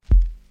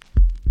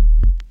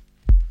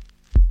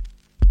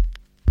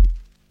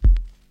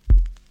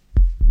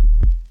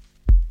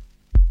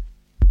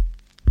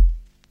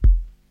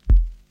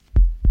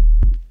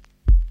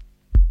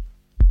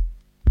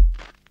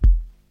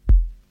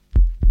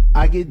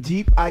get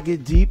deep, I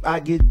get deep, I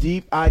get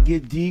deep, I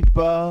get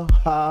deeper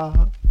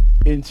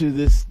into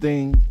this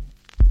thing.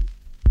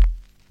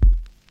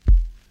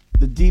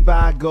 The deeper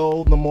I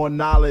go, the more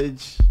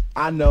knowledge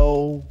I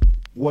know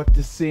what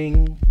to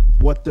sing,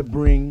 what to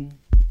bring.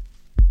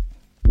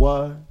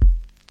 What?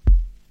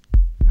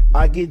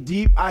 I get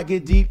deep, I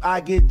get deep, I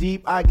get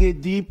deep, I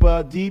get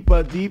deeper,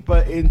 deeper, deeper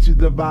into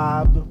the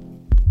vibe.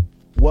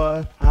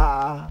 What?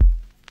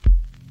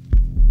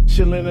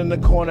 Chilling in the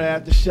corner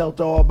at the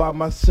shelter all by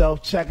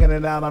myself, checking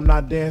it out. I'm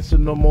not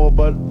dancing no more,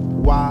 but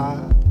why?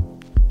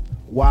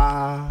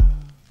 Why?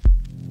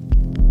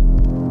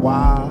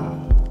 Why?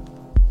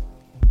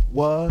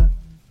 What?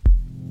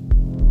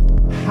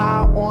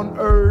 How on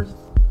earth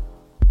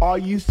are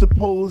you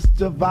supposed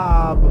to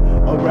vibe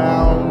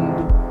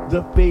around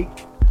the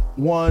fake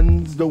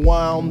ones, the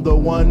ones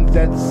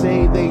that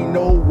say they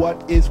know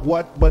what is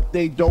what, but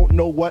they don't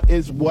know what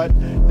is what.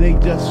 They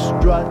just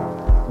strut.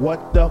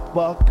 What the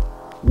fuck?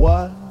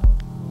 What?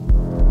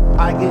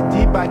 I get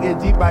deep, I get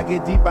deep, I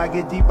get deep, I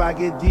get deep, I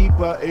get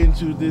deeper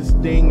into this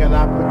thing, and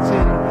I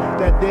pretend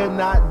that they're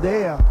not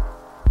there.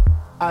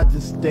 I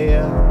just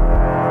stare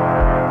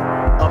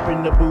up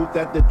in the booth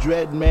at the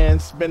Dread Man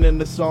spinning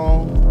the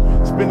song,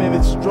 spinning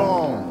it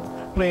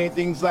strong, playing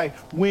things like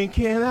when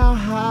can our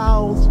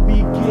house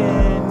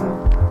begin?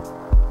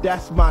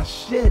 That's my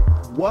shit.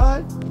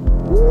 What?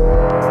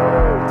 Woo!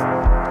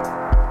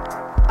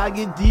 I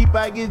get deep,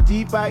 I get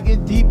deep, I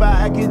get deeper,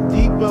 I get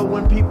deeper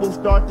when people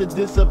start to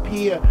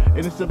disappear,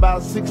 and it's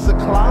about 6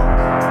 o'clock.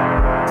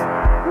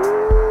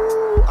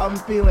 Woo! I'm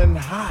feeling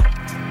hot.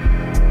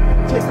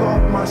 Take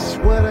off my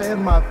sweater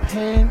and my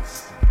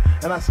pants,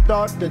 and I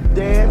start to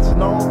dance,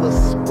 and all the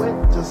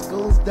sweat just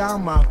goes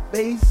down my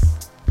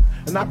face,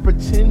 and I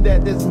pretend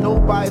that there's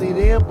nobody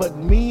there but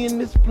me in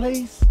this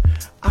place.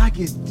 I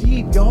get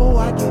deep, yo,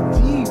 I get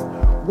deep.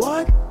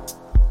 What?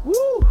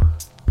 Woo!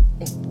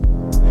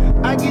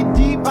 I get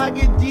deep, I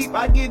get deep,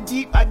 I get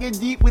deep, I get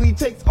deep when he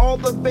takes all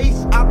the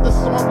bass out the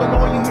song and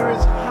all you hear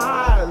is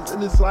highs,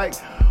 and it's like,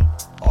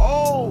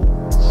 oh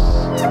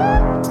shit.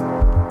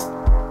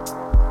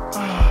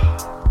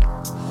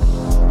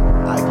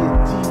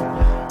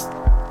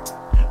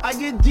 I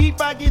get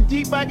deep, I get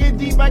deep, I get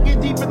deep, I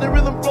get deep, and the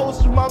rhythm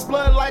flows through my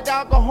blood like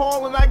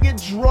alcohol, and I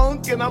get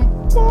drunk and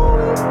I'm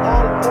falling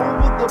all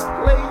over the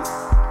place.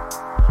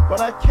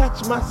 But I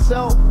catch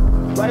myself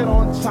right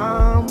on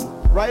time,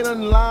 right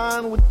in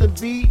line with the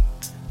beat,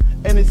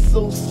 and it's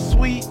so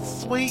sweet,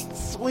 sweet,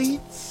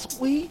 sweet,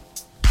 sweet.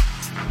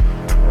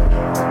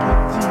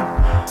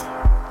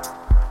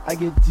 I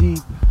get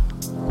deep,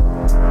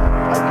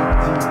 I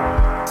get deep.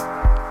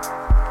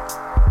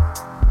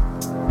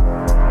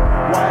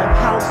 Why if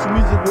house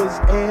music was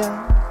air,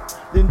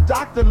 then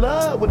Dr.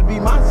 Love would be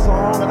my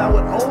song, and I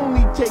would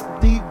only take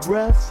deep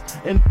breaths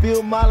and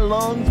fill my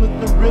lungs with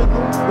the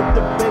rhythm, with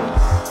the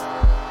bass.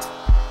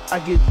 I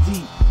get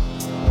deep.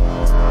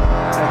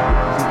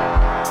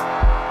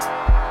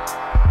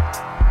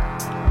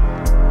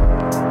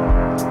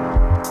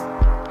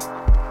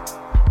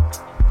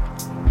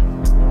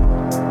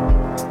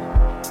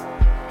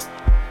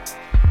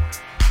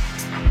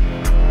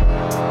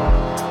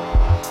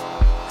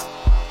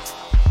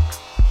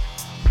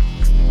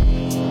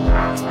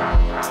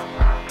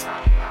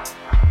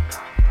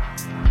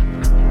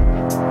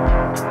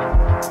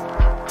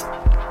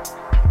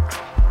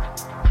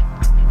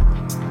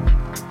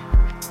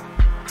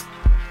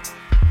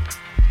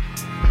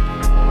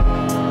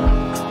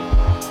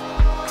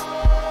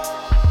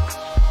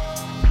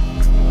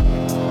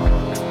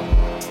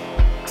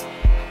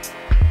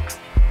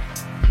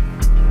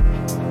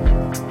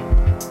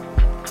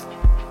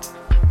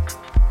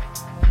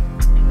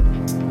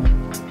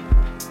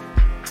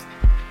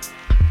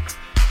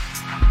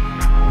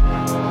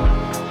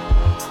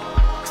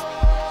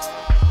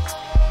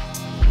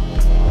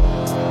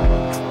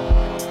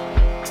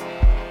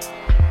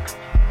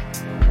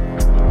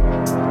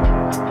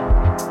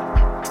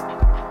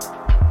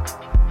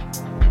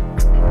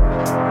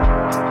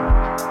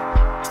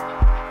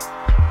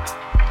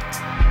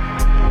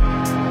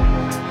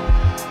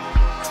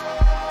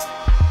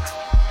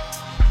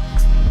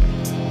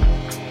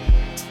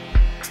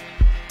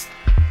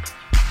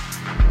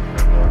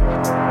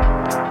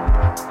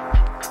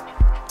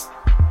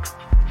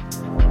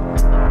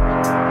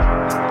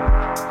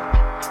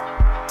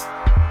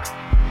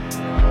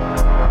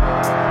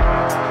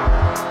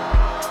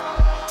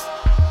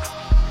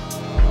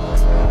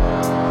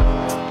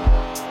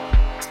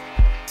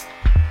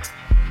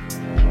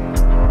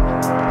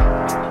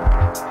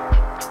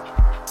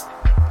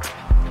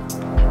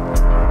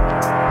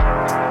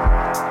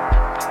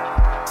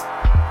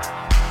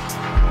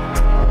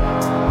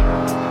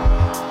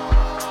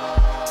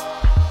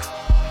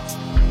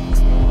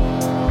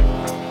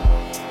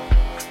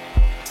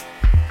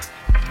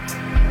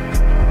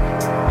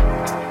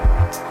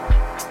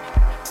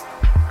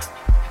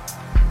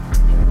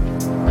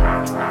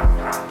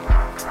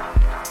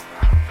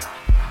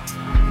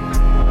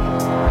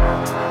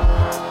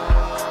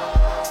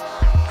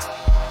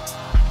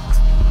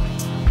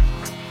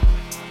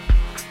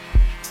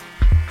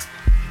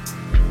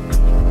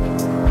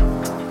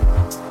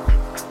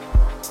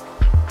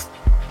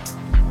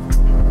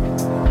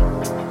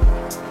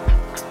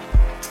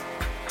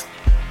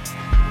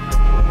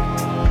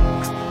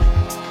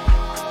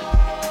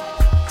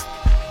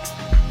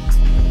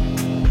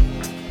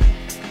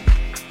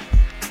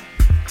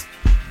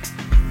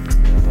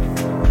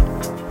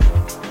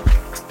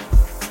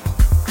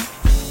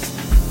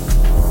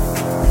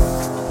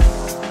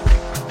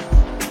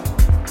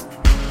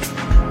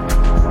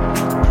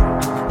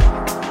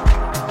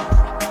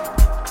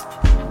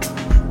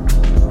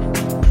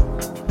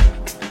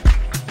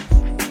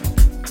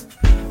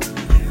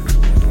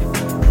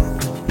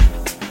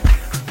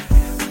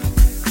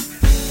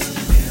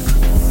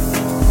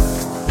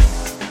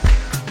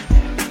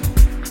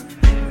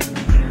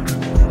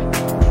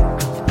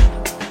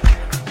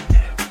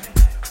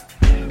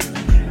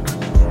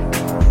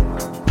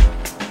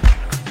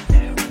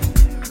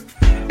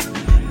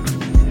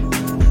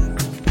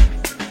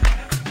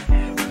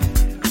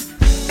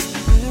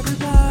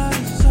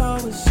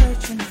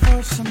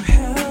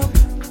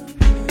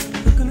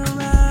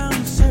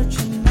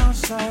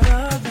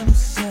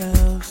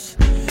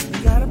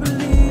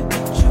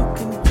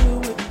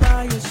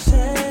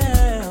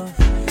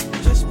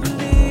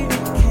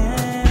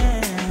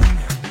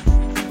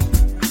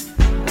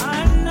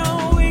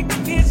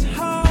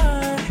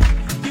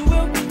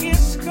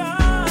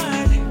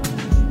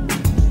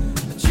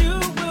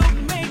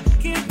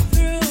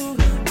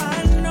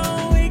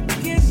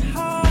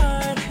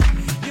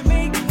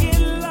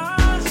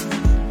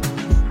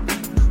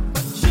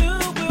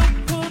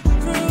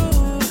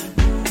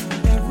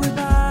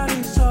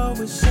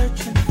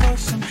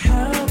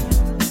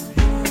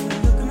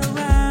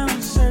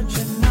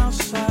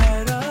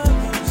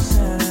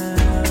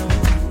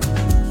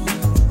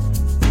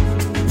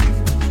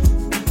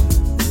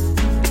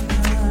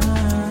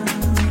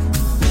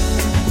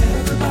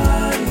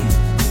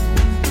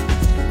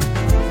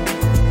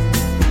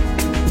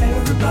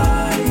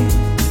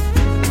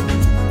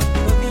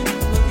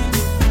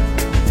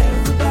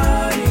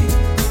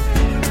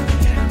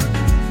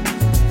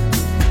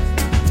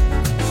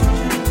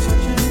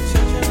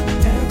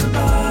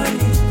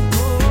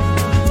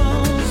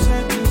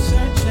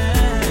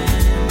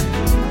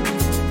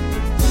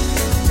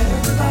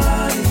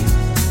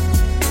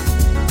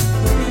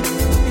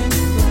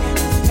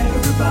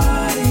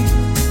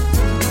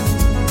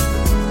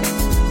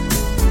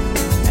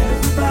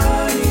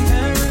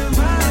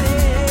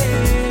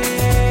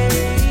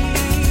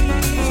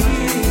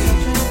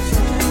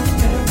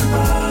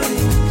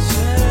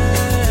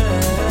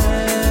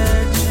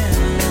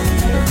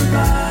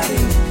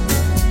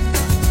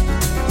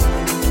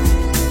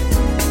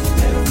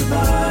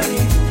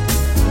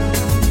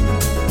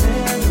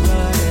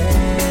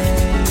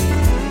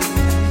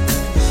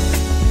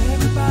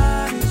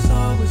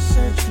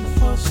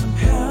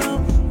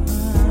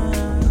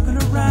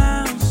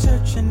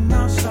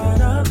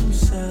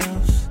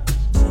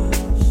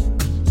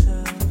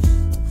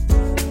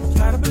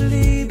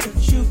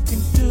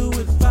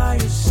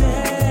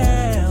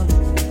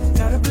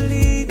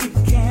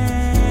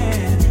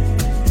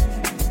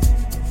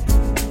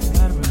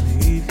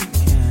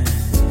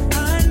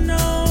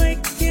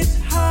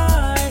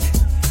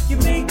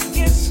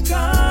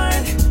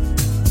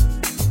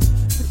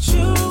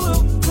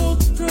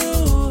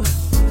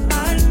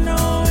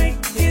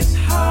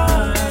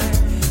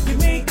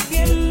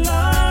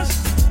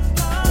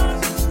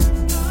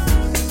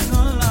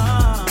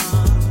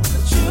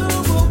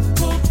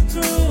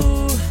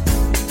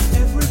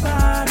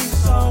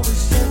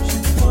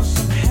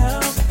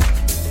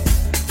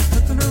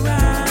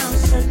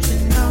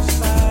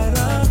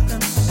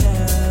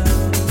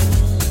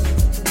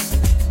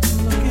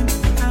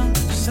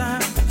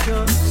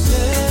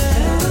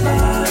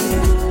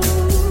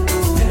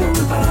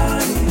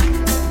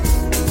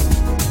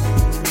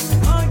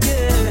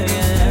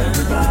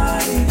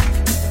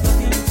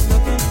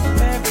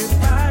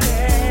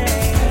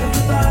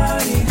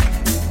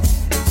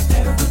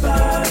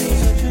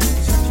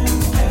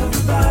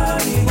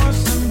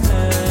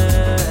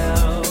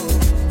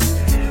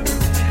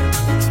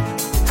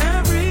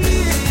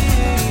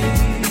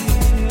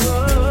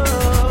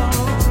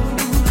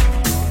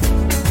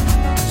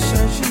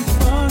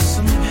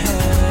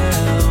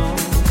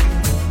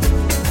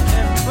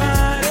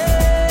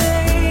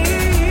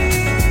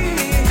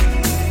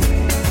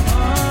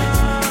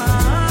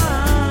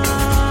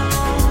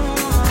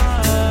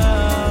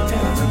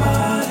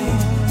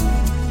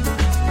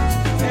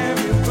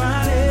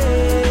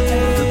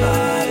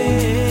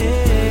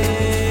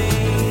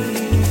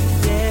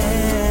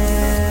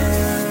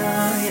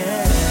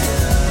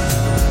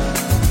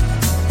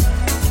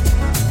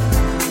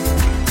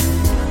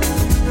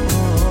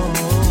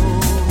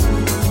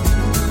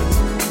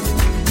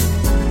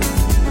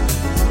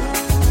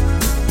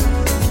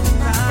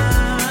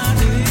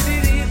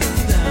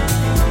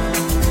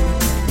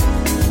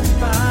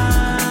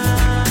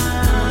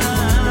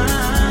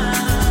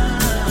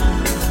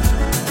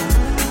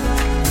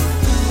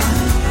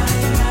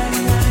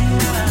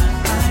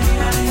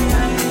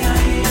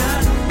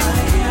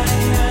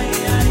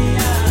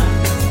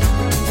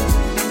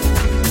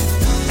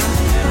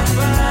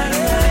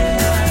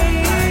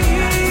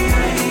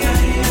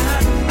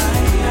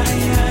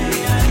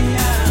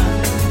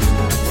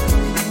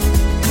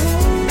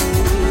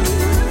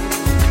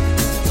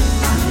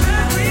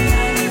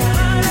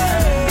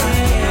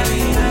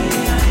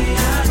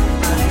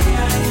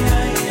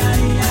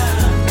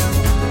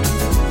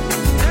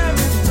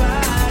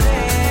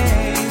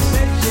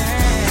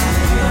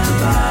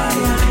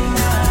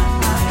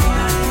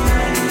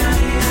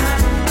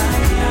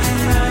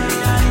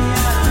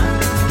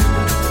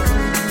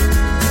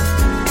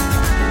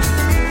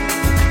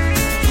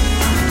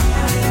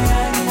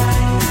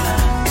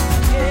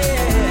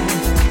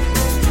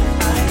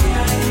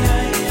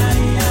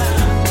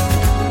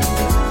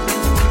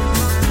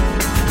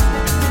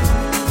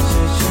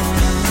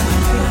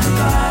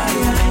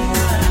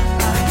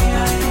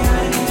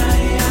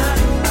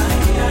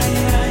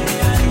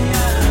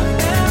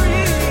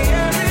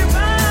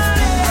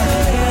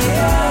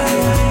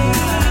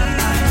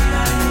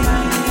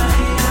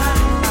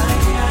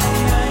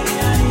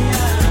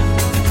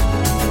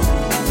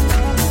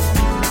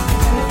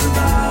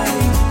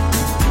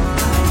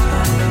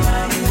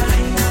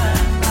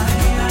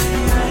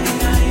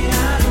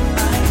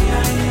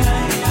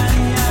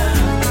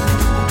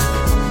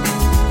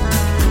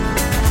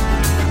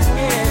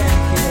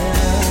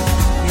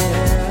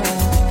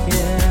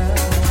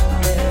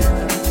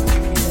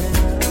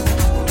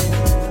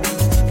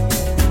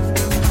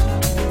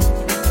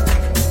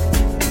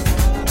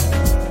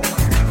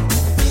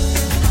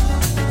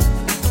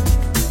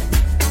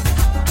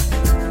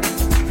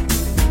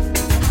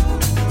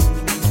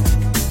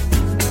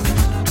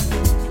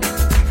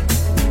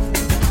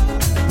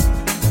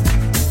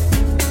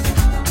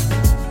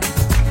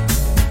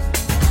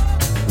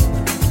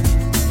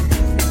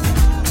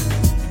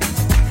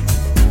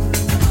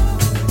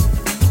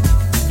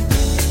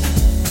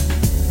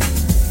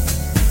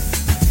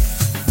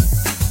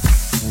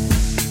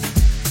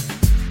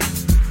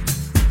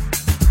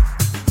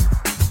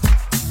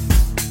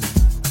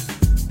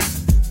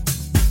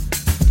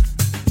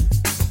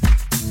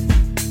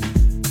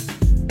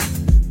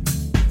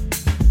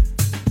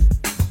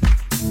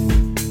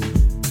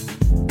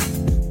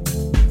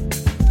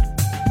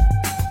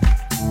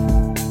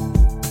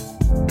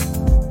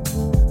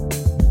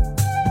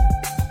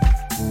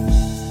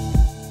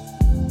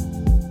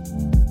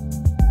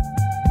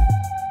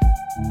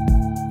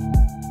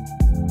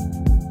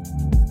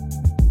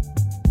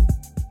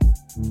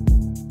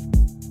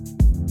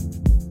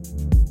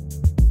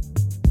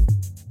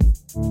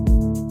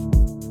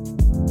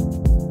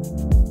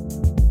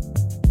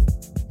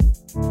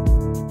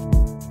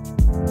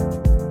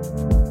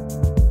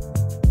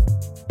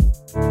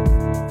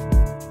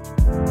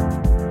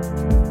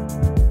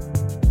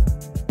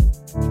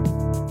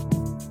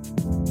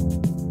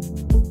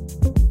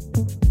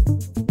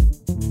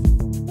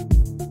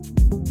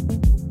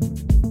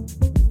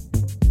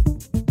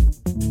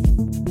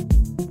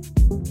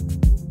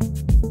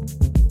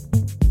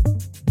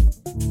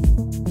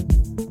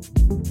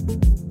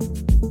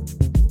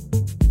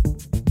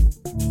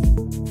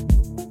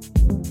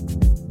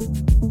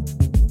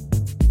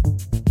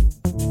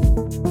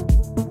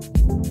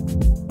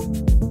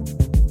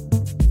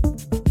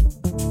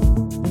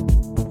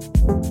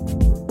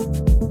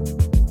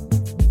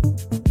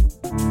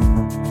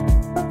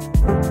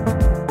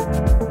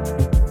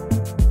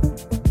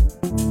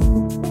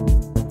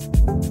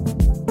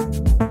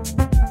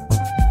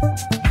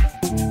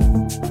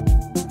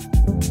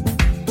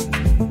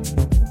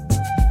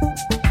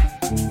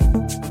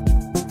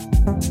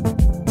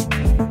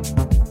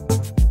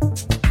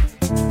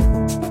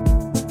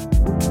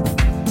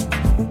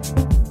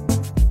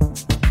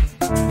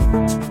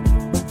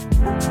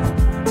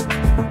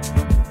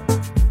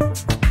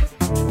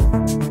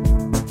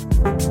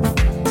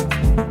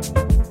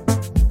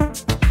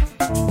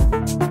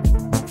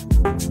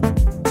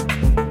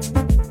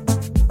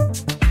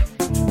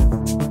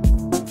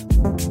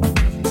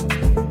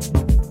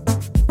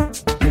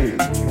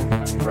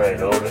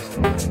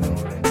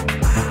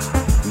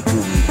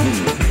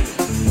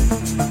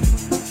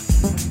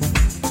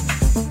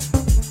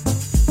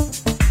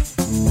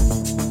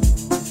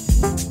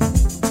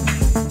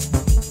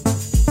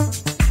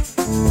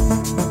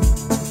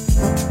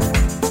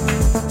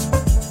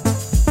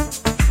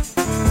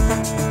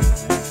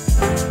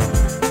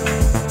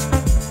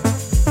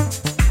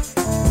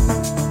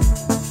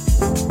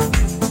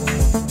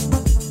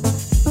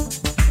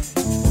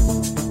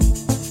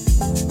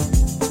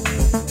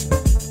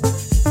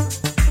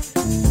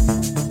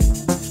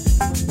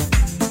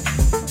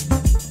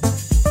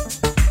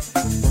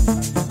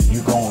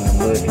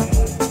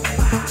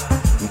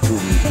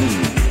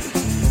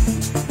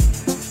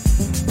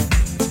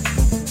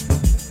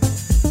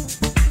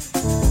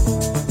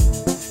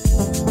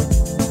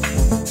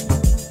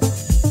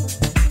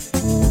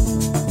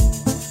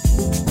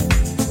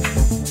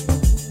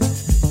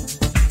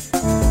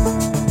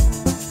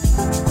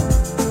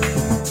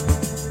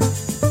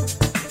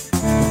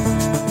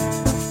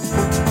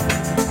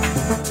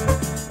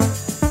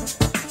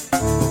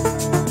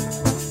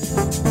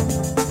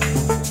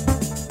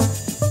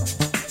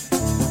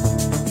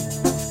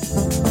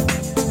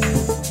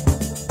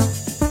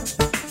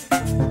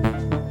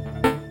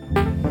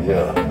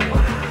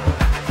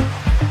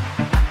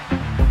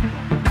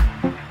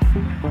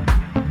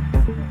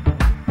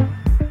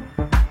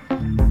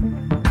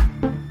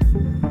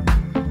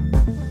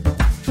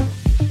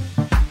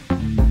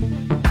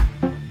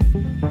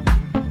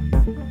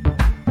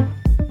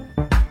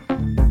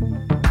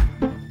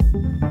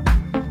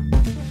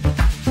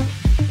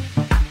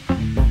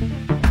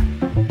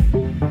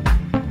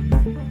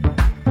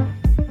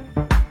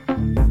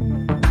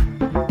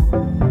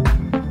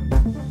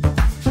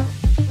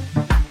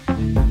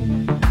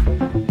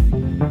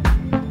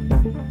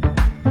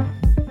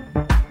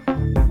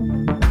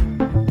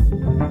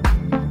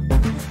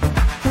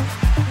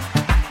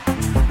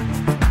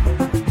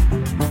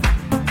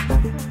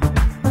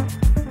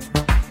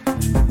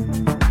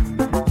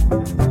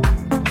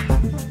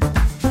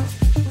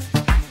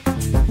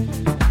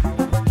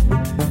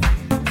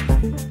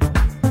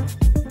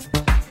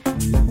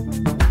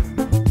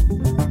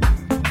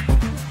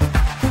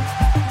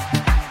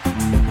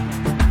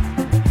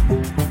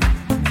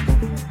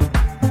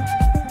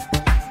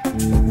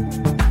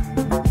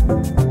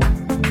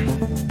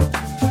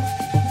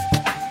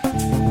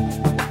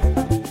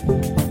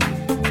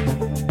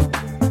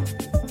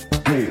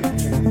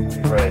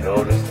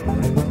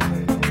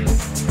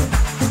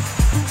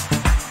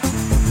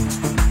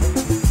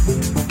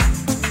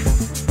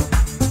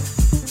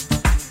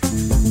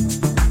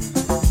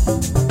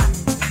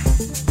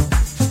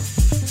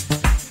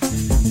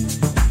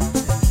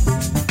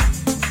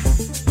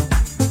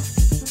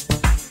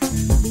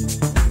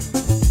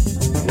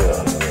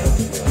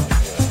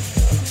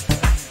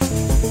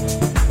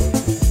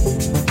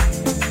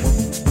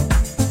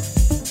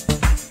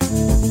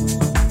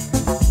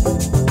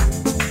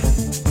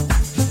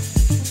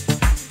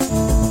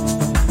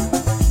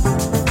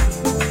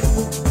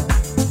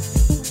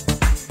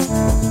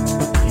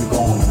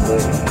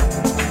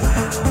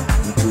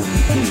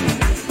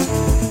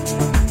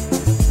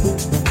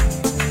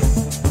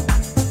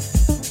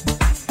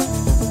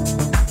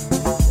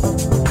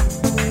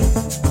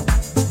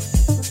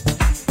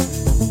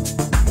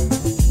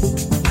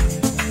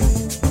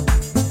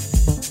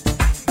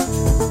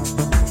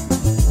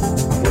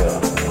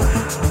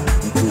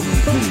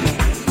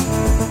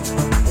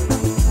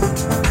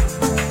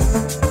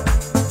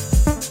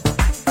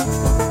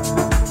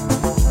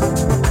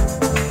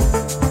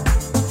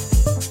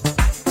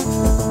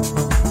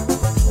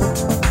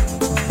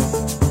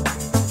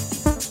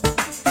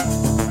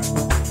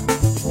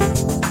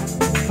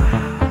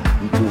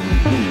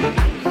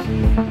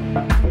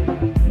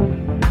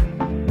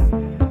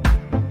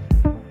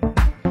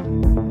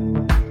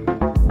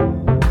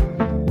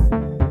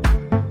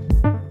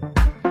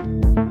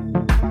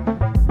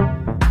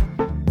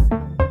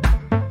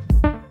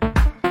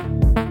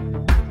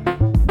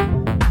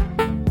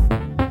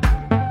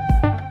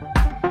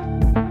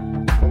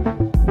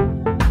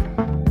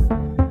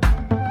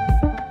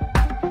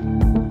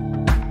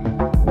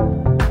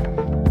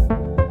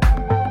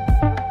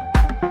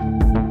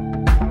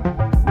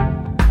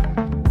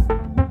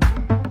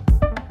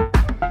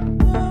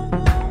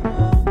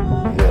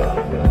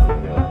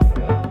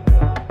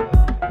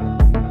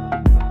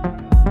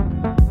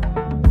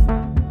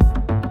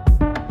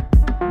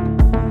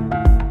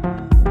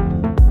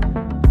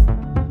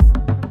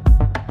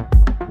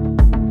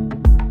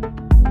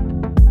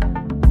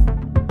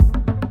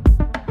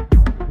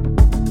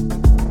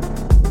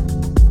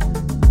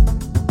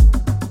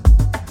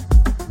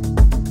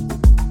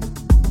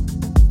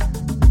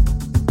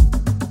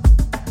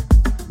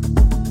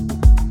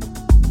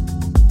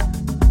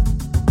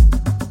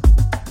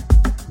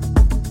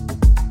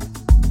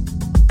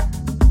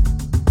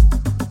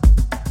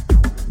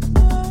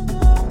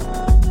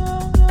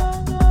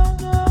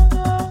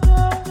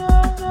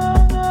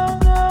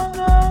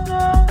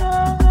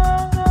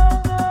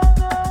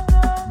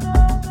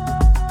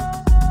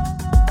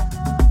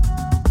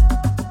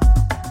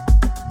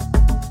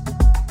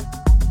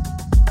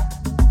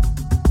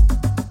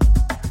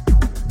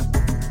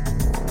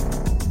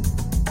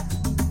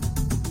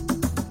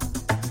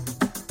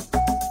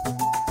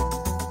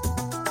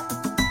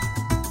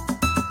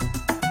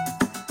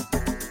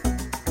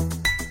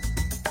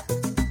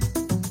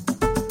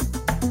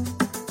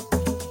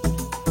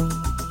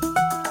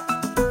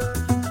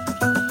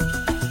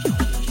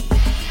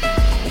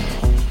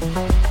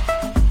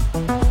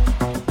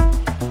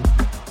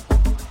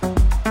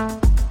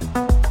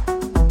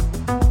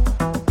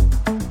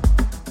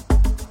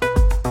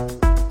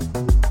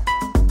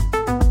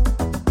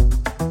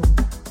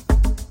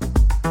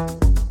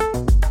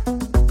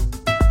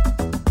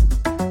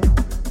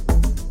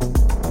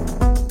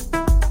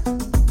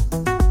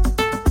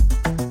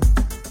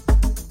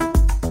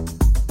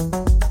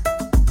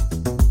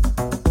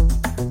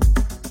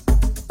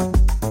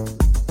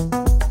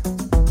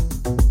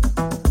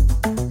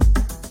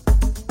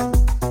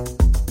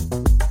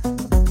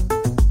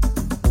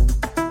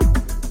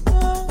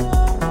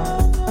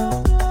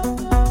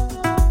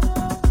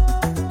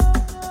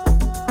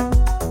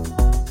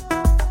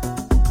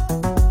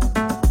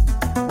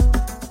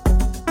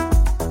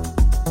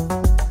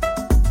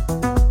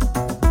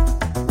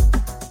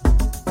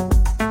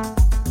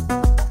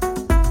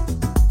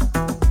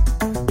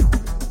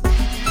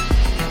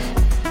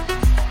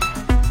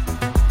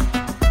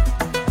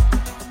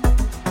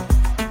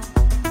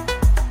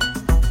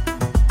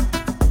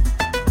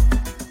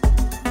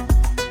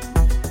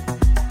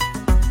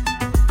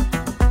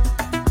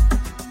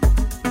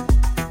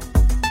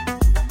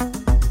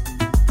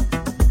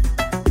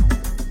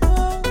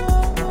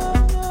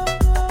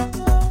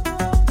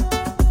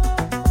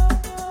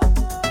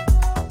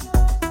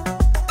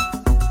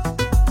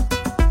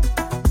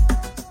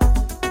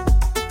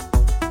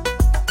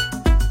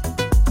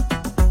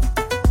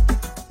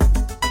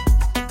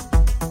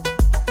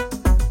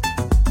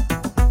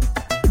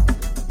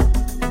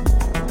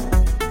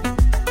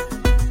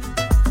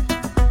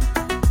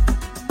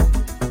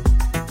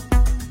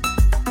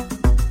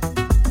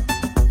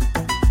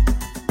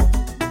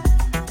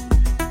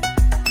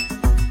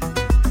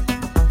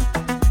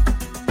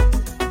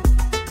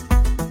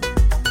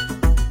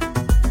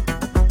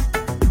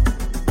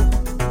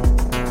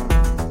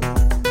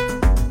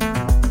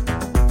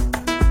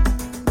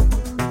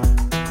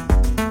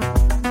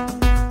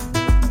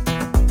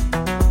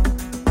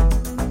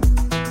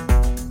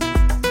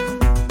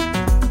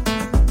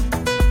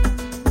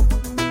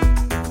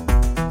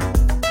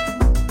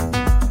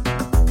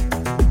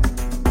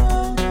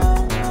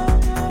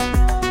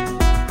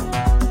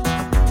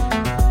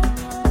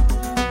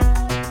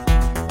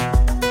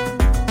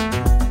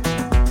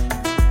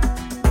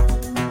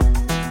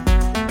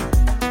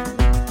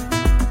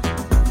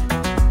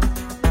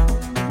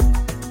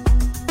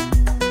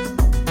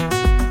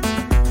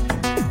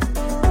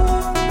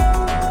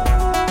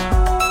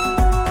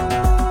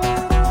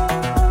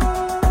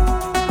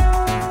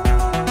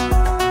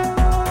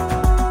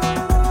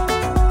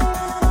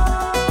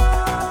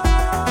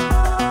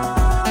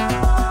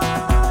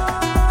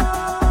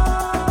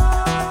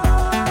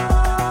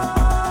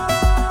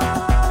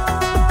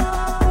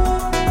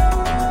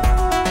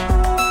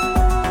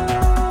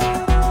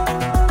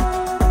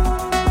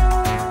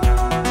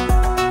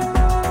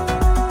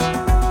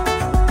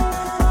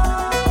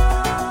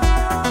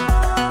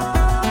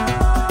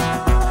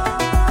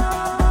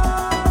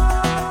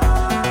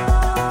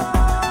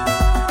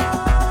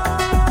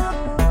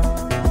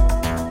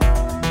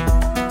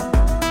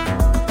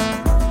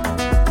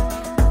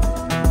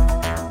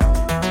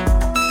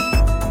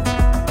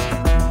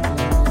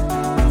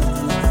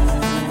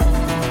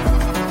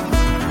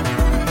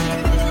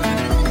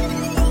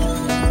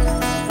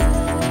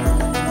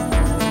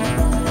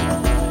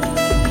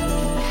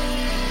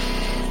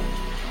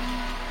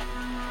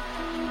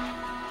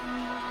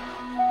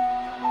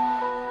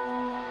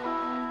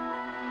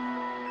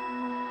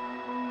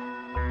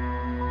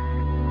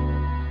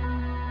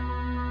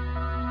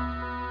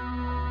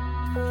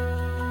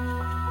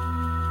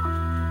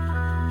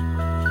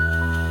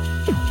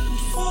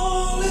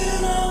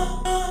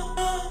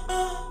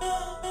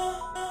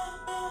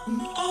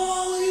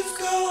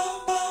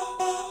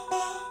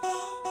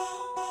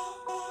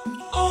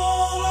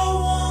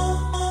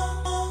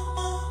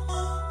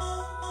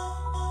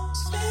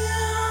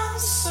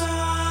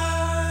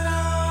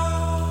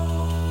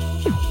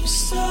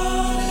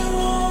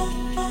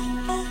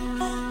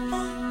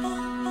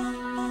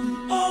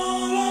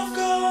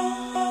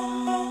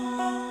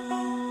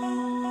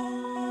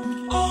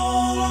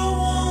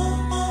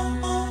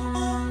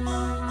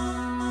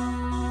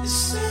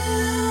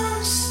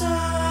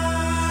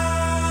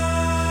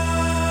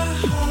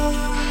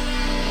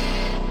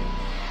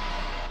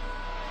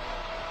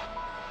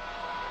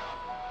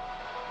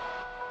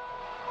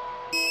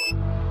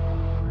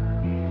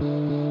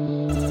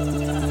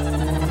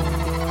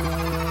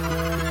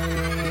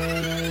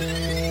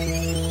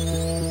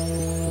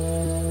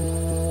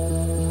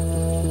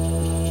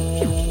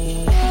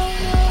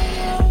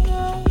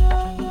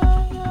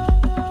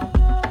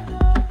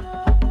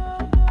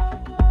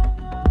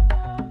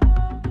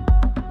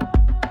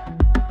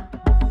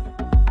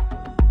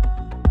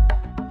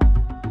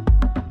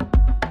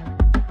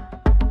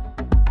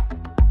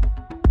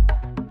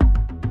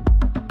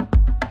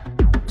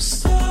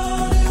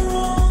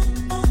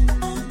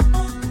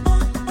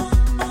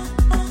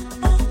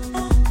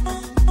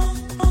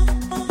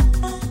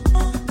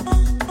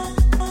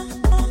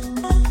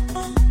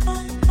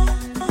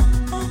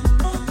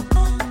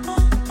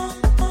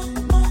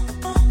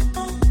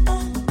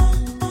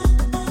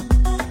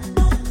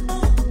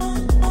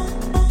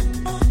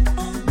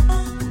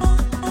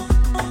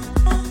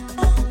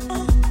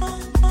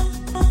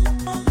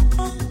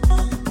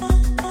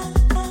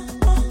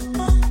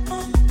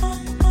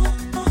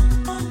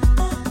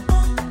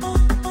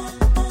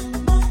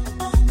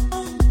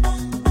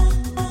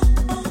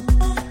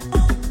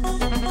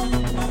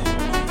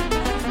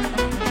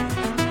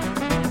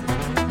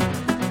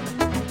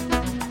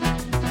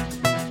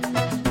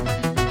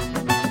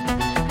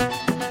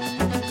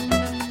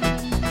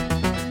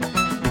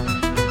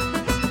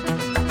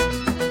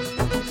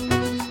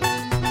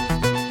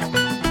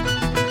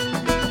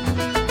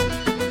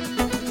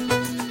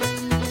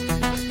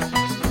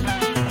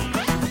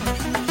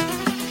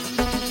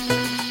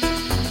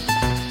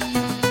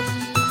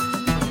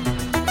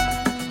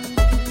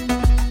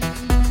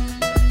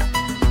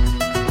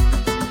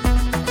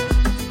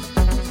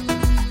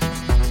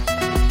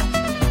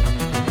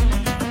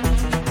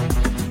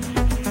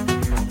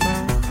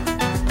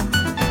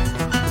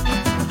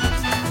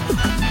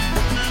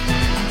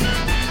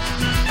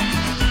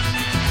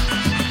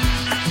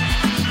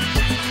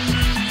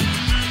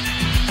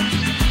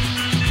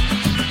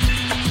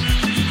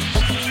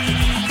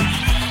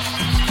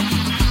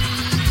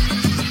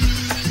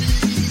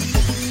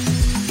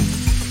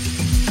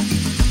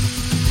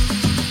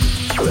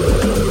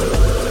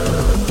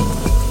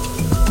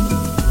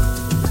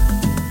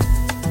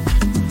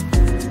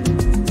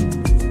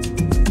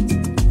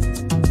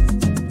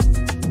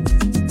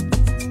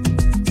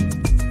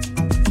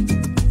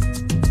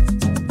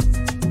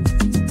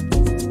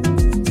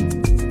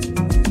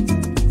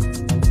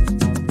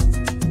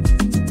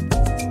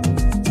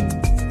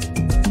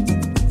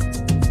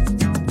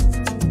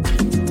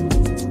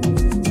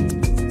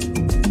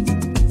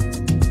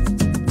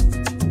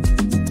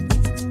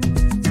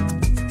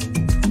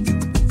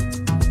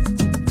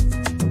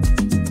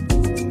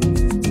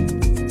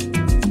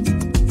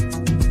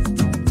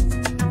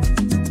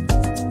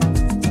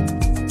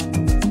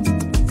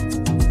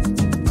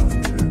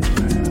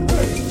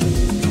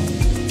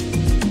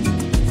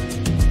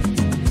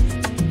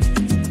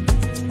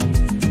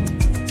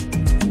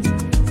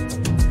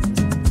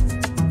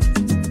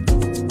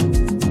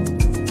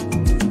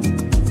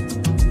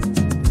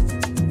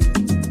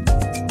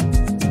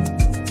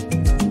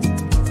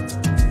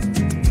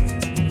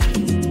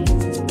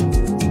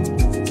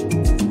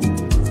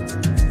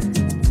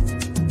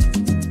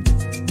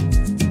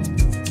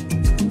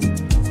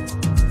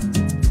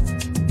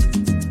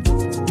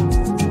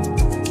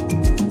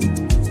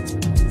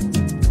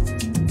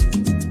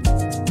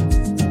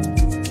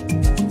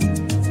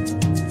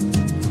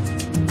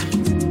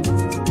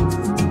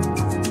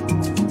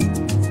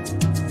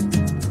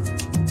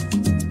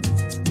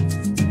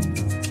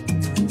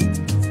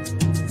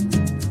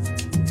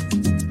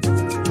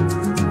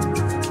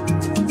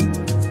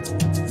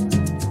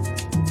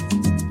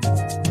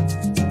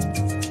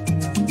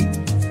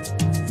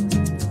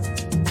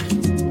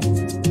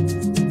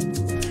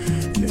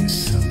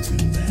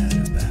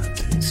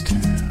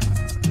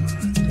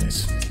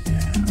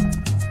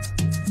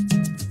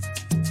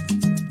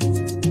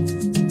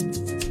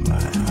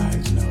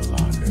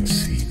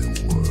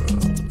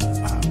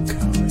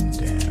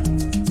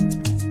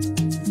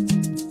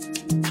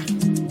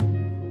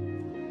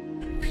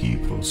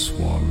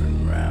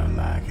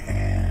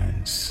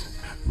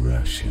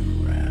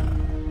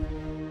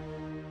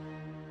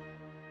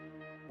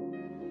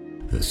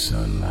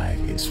 sunlight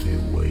hits me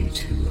way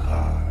too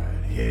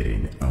hard,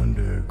 heading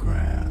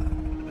underground.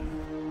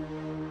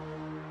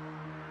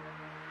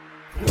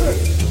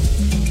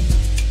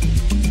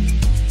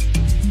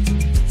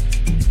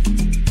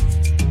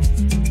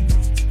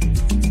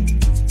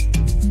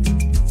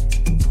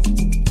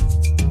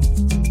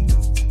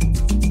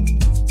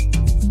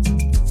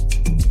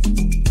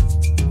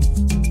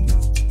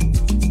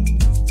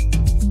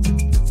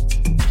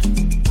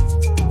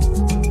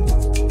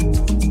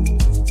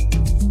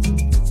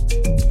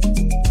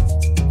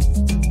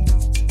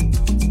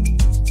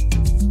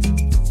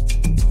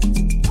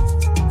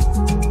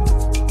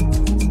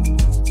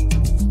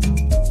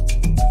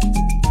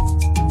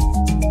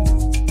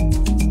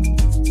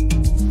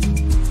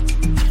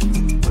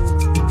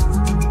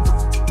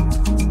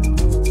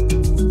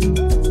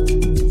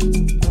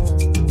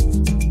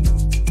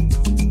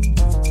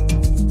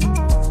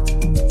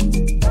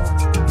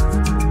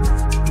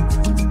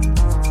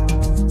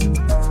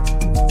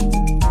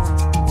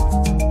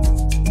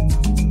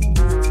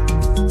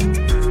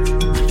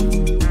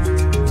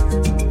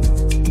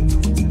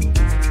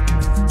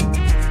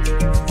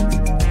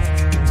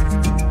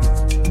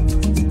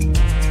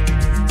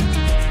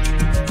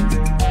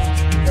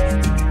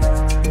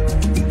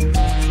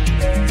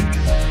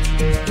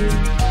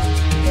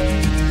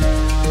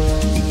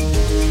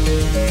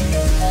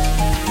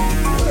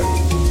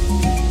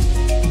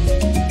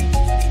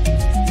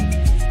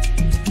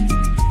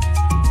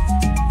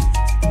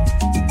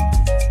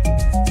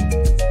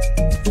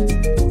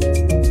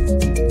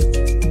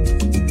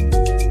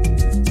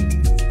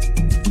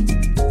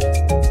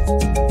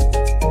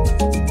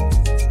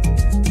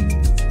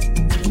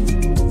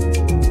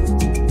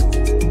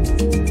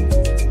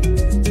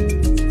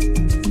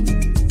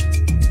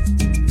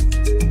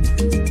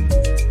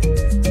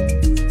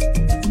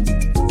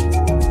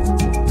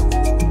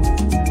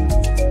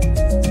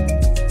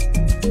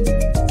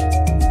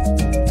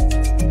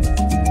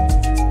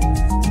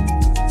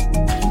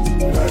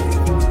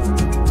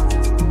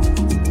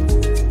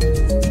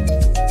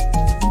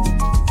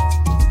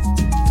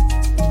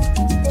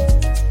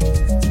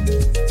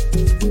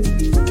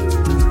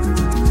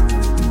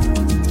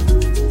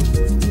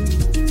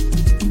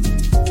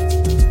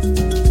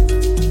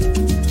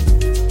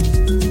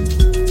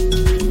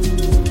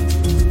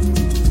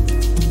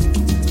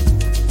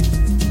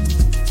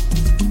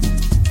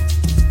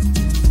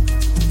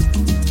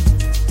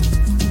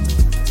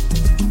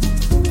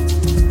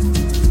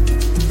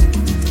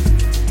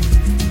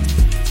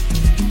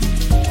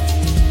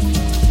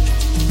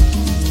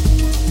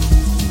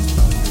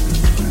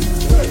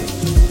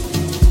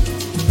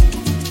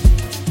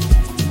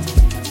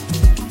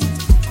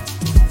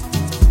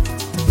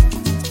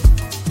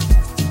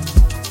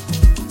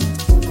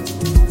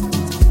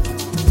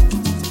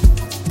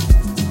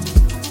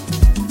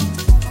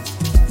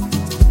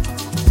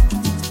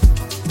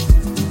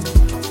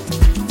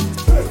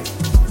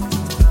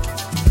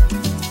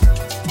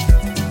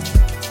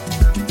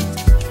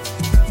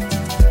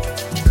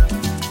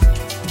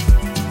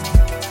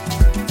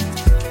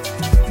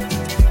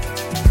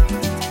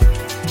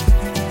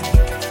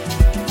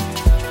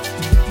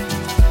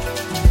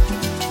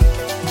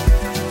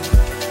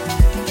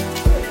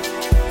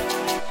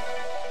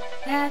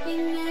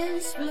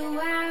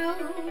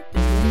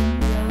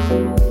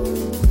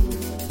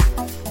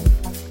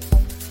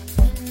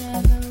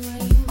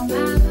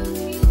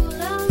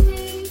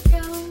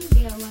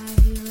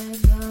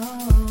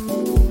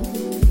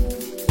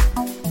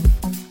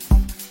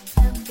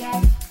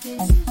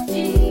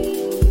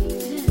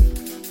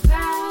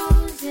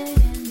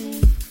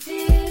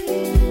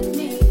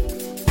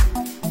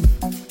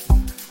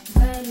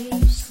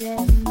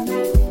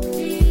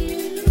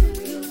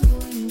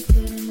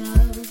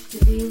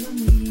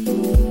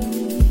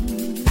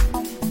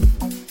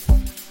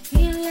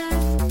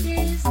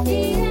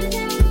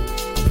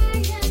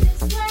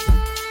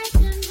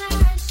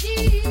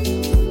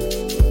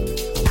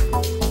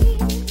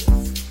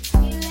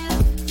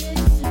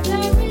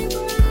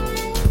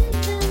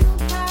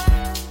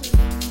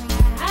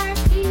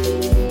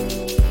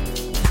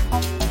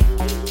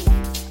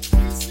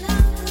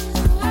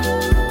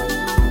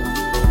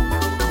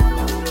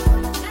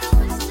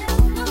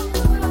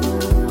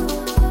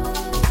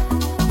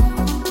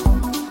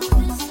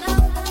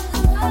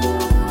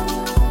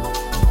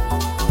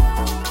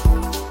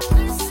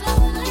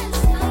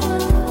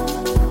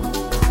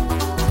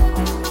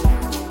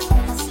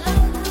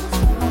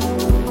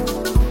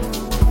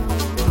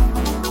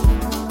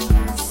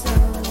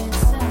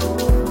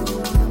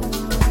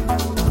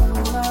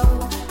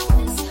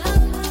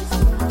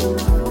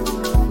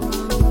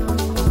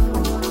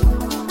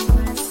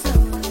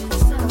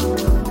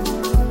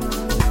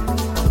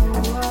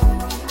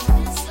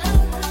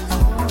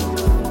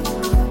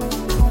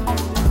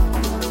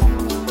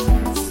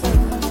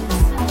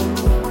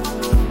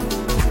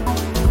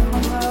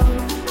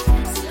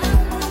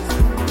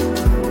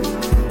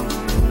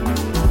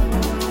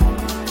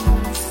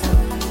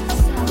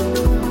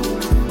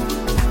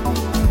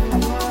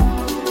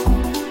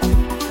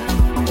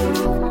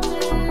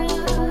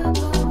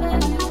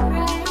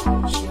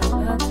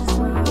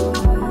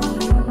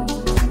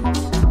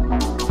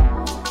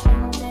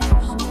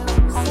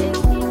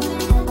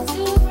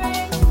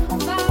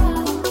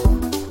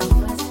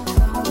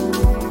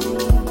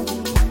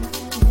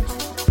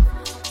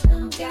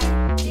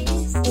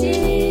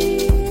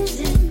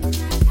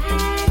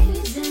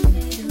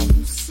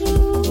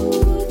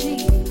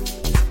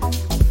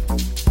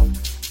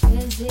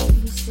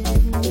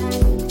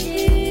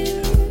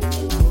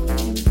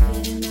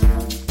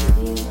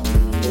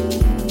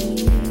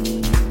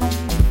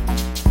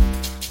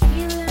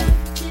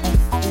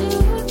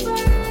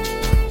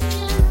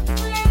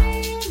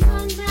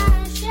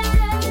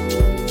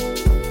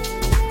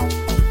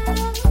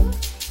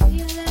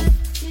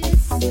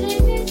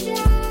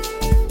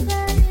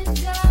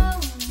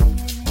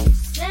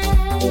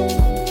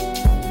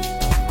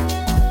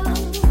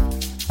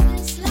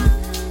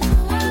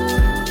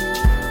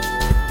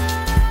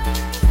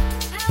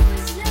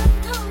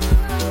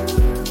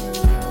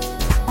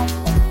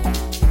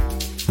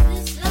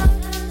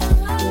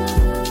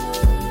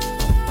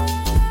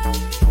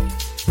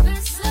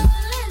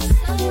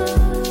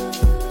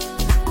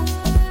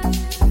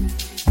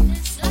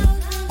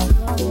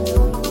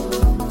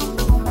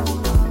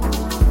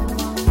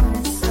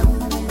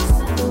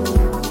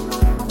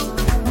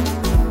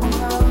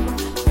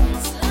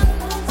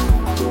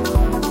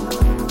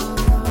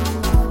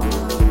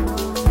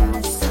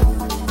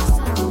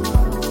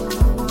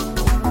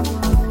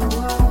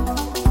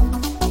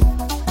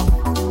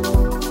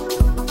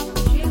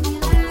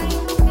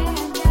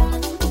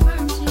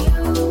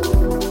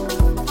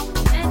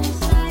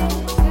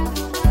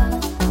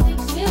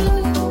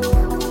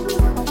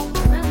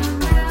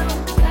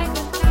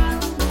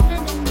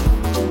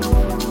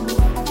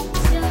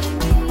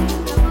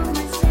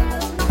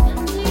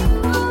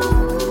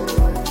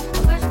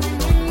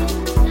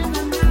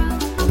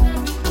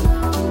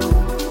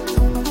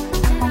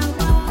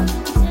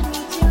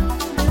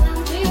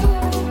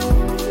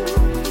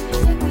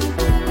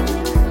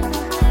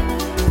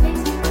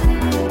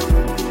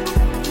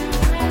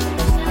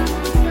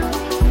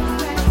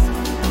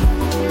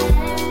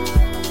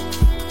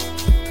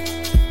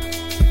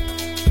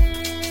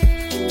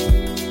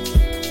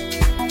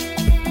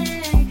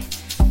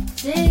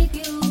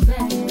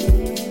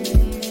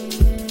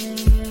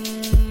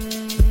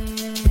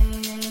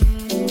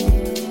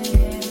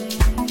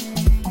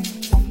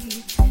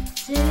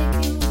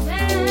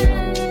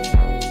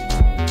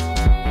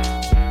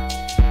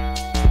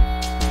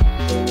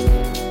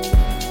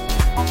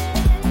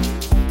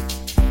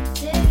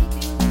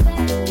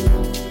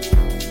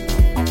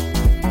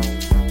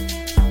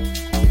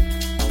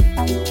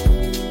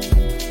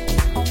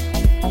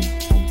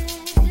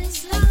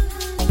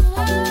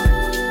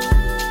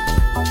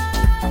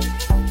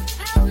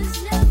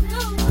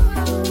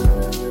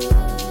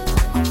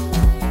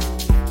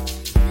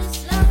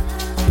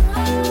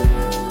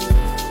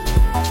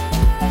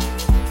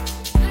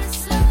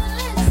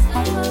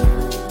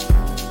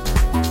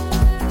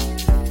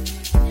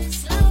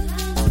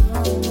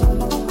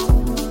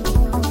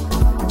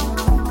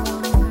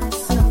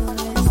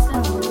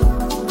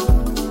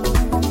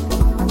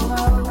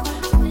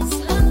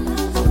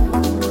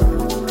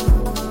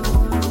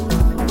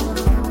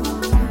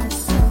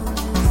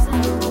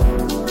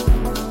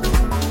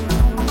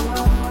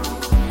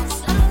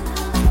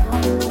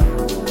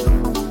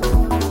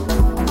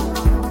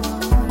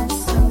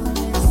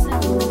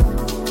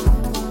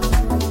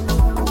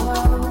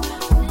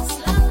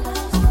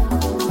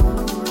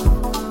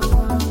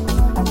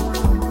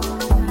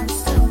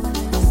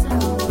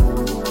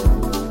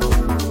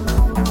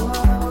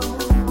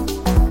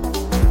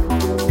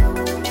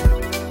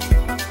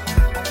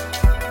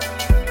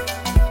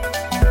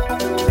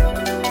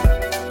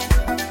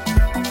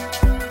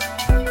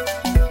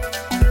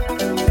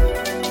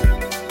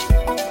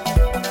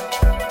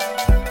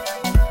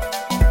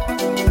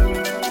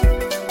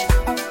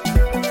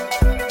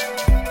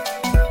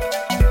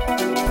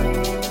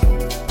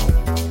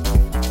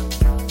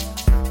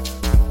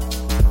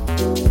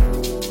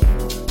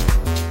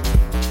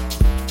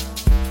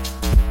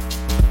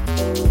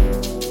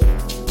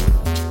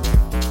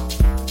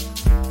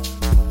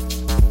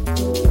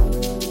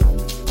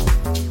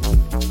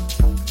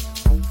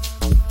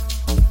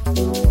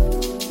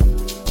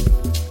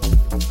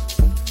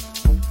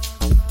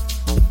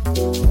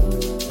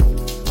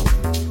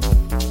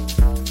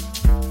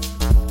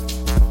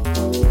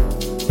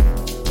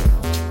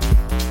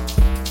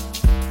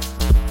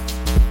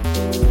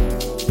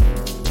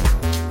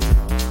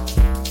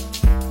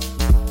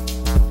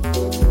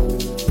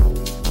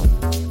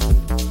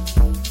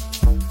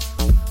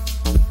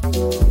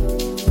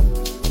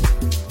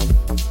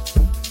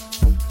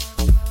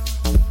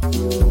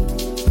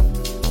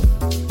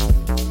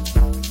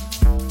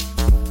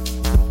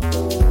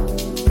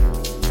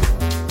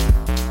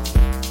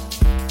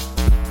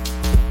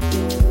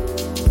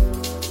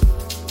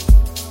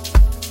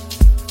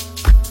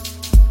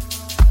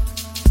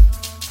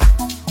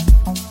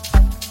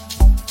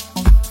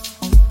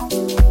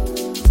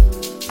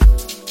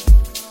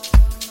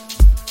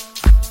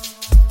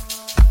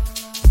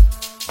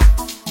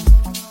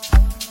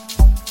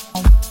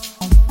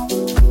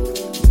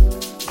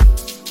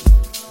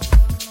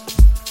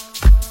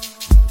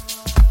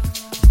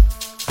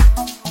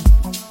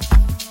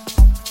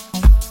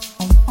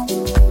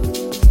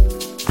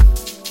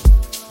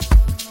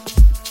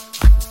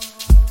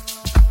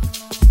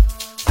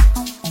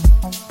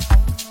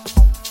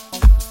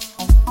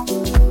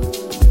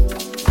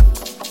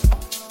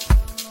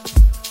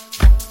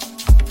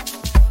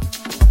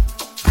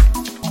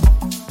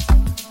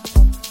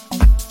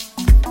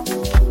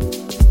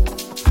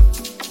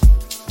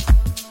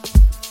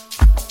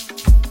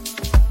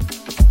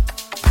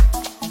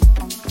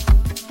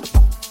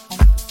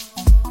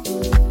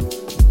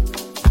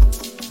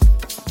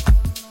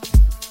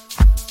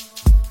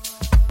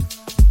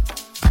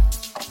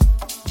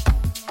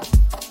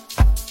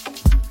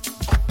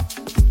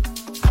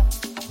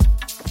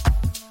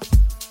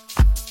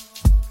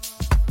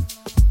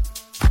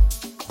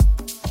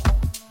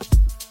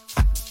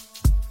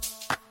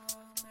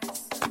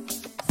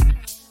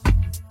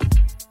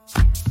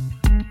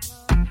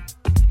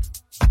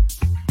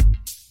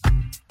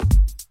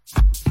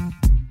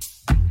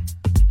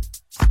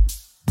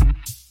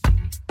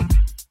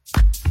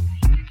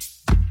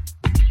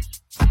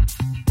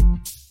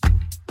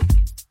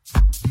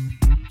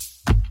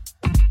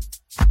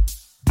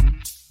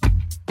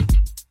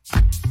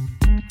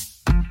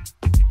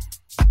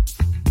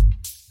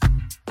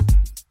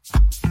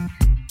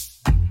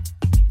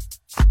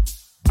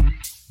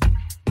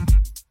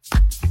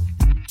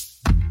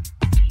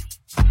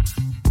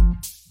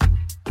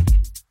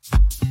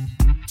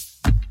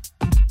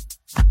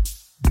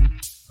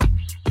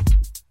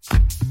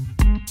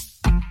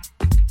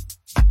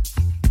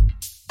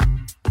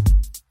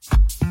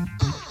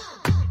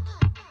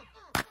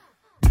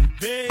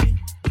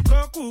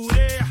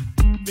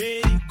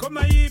 Veri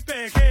koma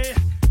ipeke,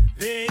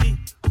 veri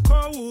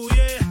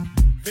kouye,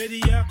 veri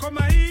ya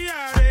koma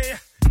iare,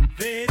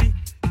 veri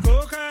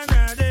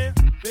kokanade,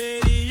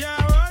 veri ya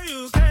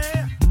oyuke,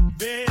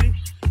 veri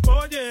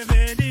oje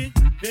veri,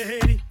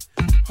 veri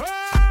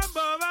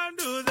hombo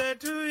bandu de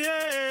tuye,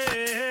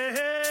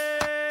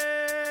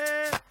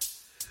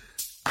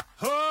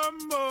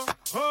 hombo,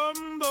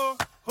 hombo,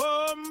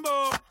 hombo,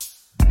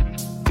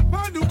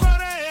 bandu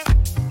kore,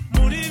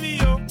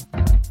 murivio.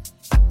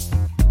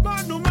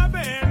 Bandu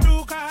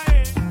mabendu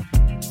kae,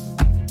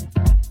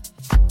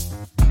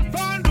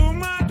 bandu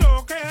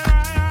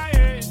matokera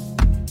ye.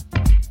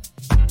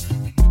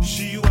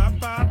 Shiwa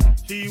pa,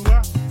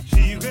 shiwa,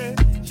 shige,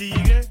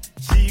 shige,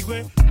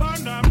 shige.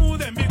 Banda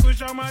mude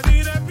mbikusha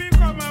madire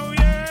piko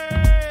mauye.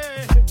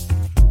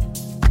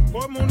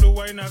 Kwa mundu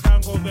waina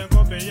kango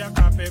bengo beya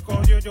kape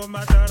kojo jo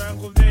matara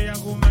nguve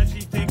yangu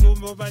mashite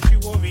gumbo bashi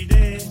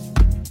wovide.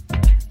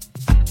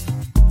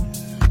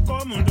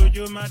 Kwa mundu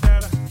jo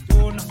matara.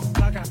 Una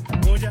baka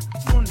moja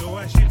mundo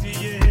wa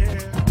shiti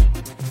yeah.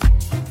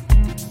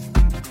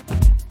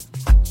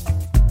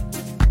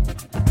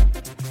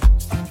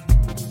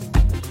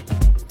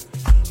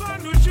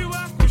 Bandu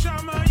chiwa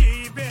kushama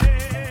yibe,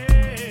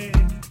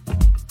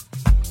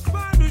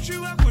 bandu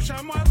chiwa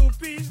kushama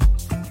bupi.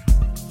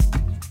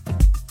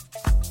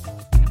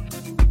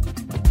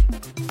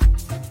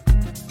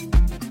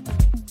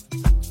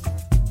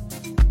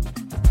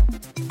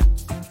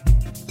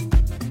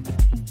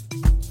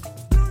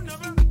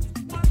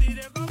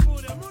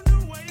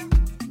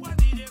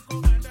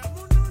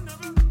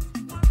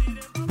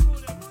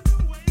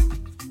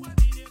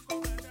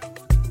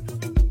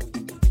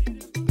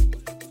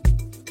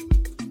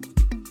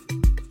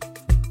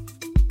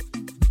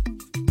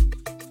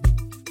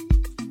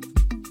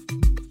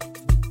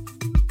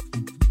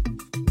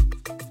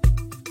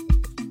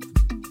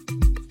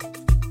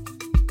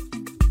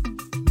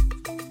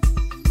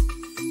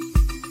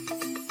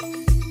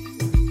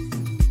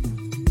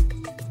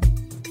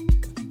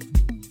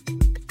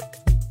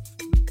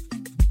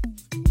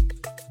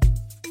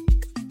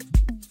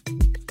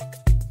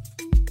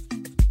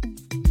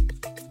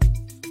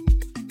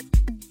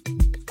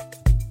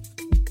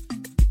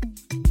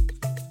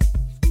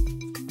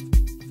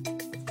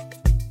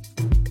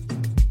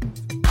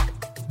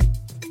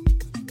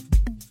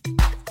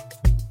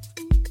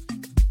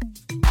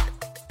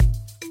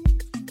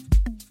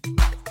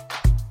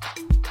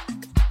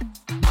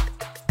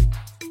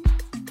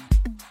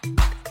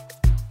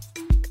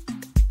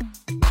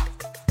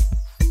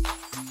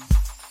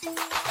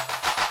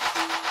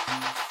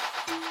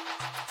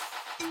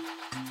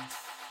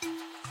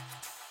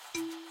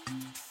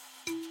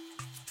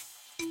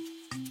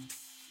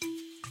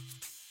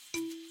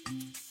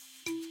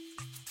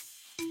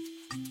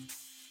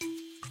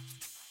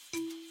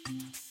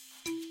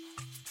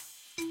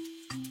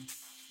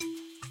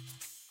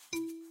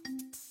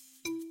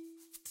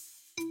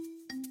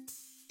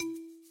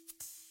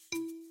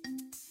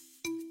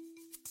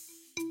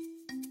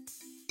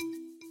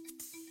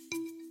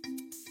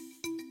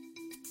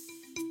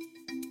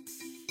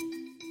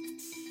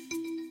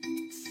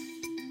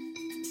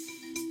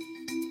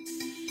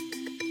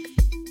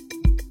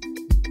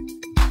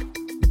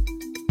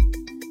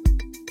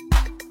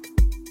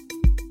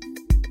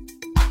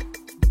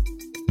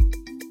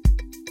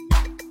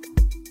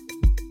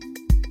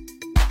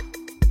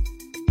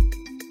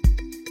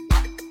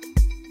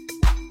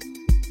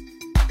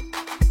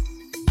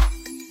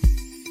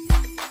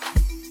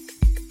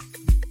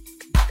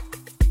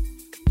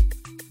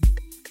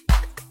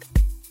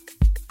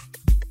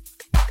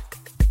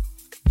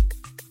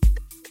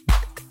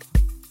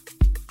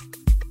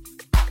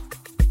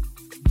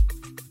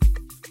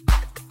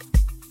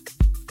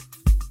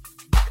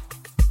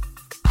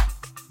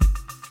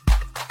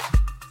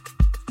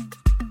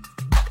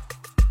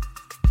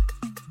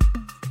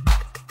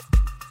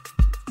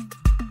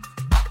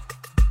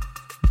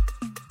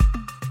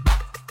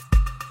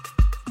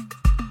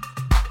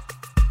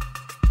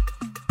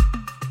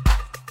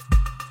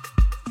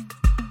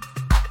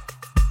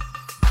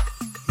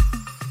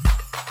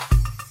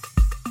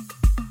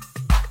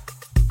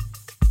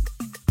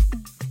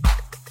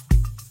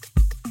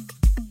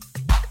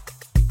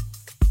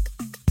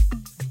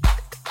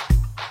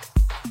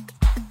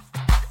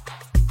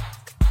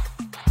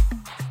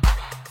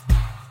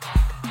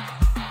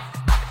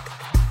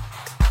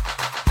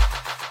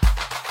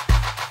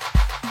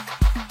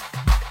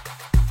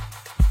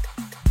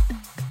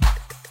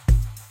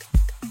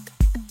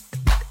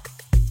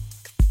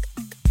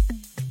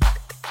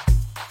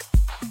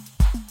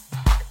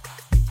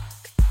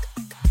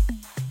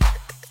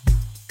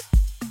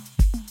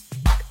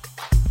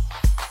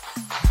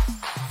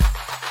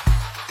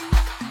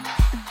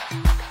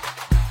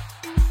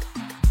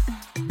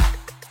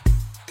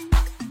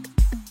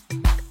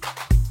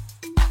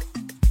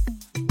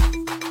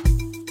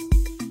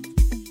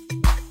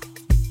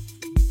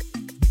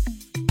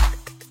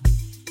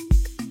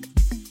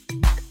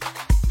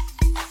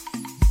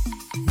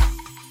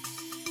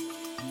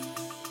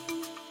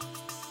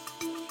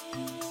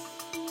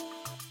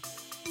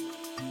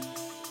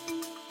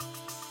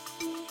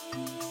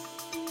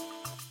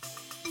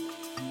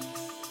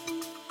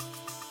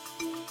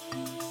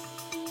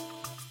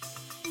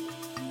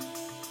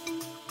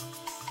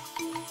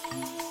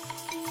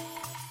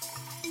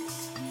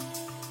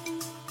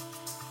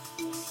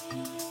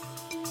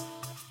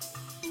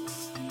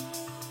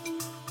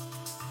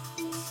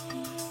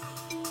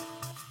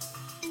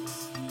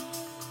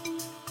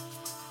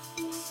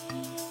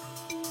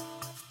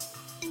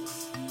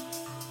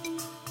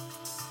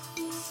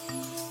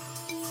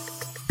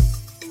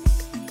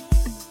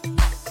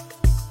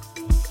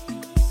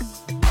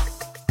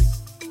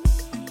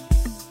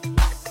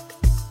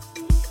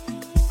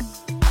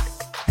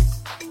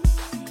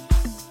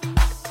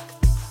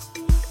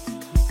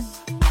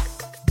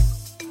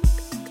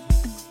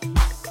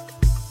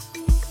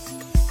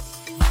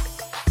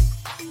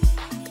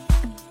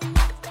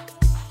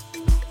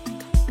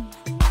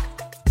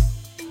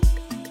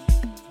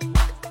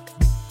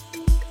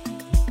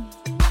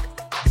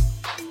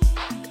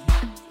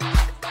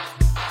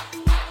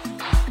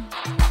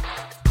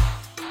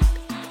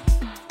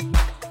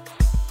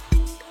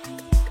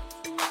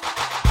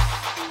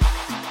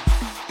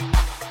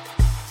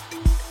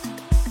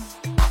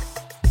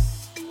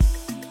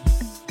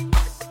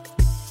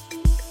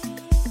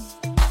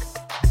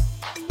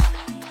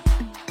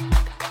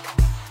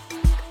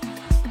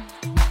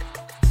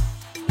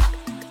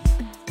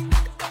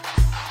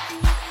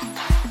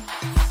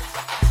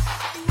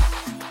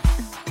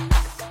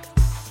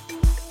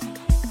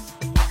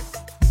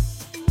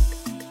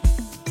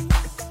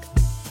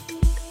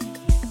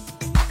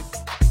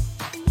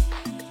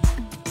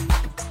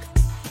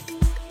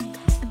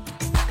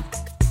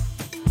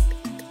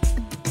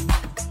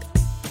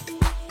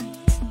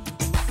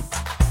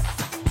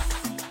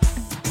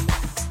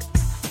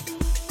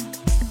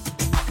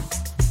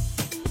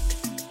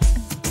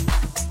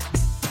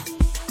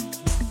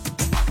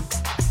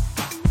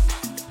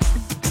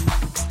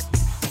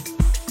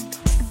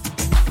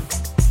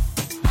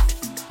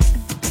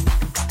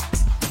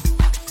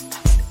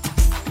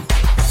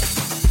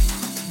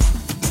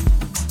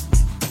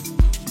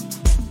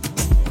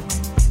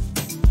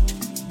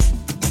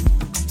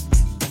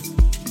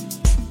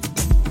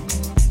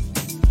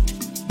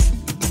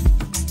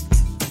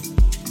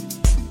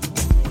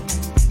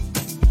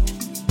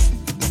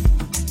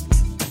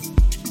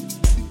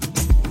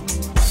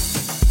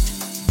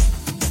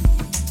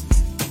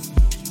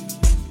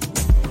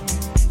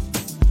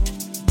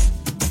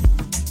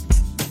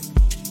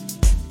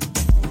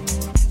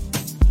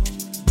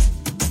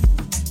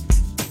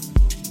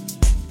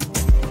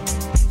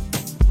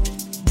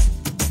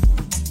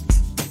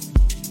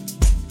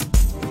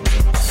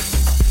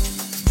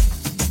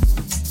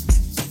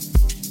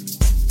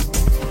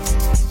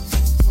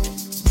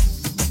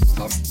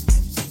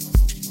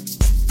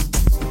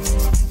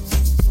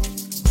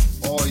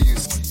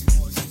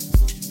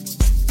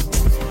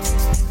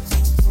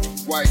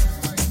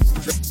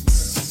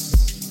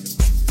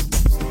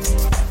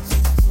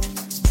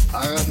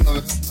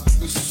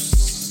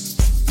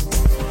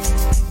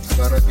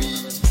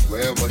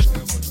 wherever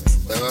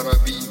they gotta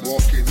be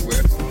walking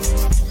where.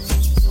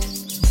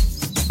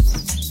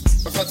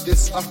 I got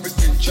this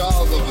African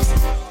child of it.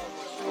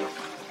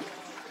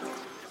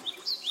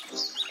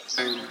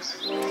 And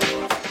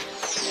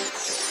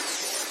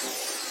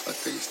I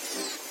taste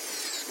it.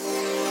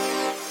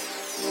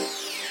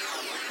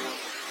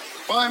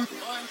 Fine.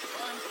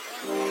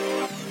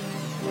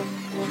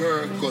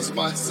 Her, cause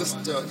my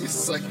sister is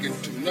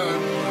second to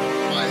none.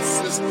 My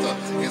sister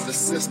is the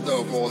sister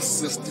of all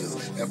sisters.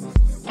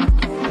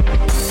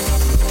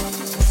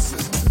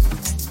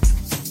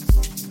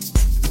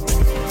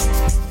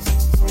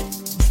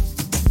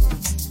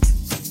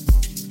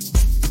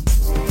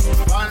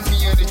 Find me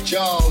any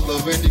child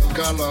of any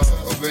color,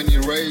 of any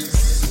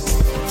race.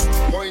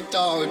 Point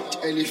out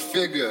any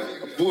figure,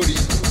 a booty,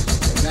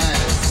 an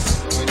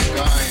ass, of any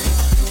kind.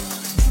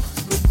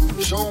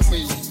 Show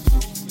me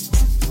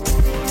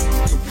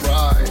your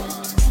pride,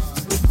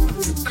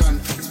 your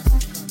country,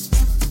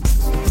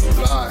 your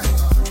life.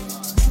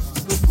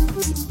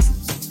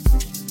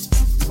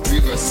 We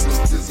got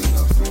sisters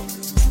enough.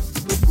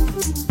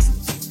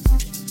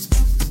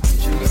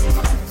 You got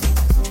life.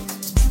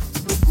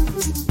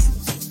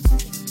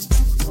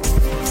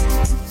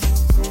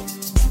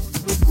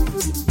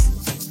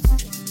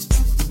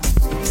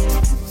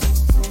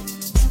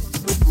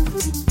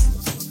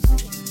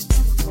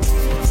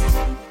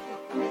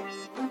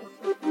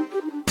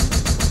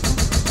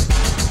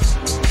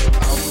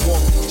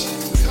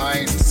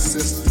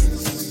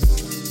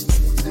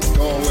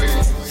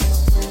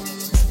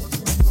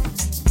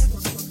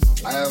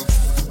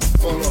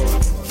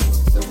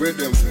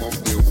 Rhythm of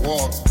the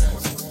walk.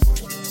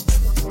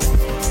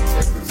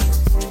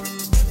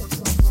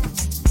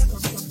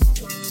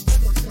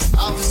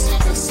 I've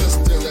seen a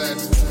sister that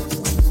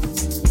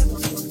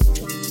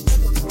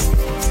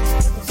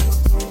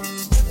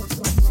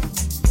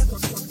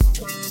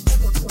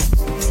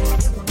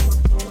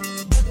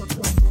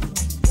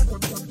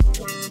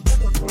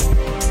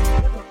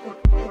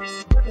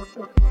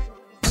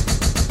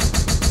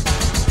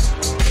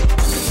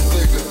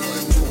figure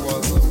like no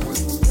other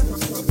with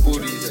a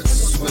booty that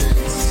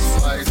sways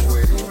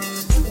sideways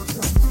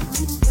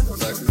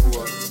like no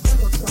other.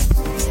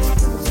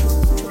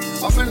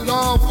 I'm in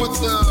love with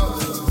the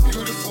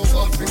beautiful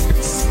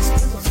African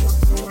sister.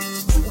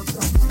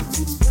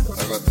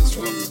 I got this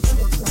woman.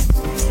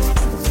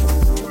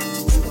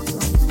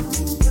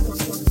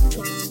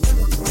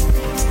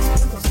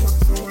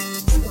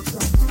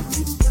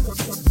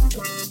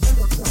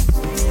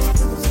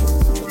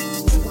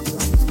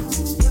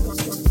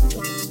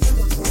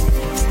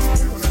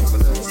 Remember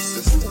that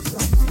sister.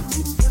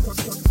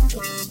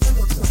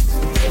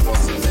 What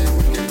was her name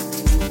again?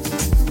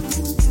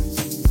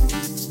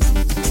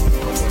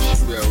 What was she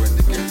wearing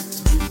again?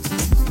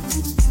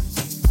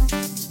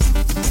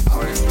 I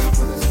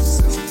remember that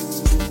sister.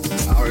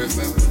 I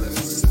remember that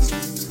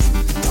sister.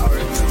 I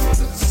remember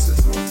that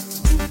sister.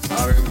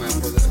 I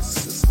remember that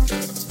sister.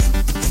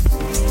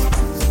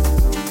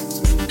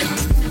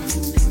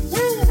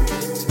 Woo!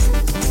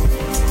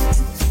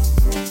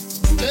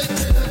 Take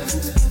that.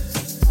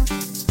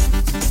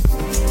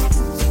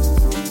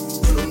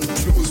 Don't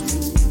lose me.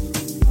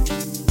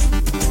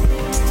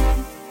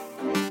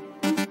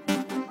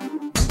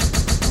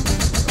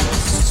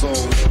 So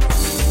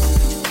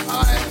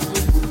I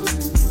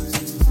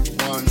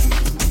one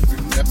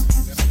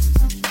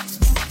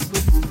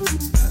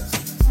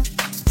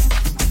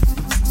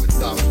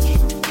without you.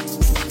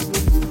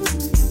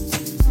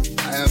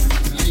 I am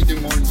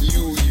leaning on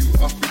you, you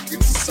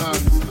African son.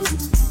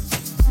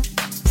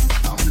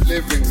 I'm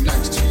living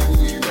next to you,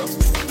 you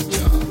African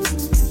child.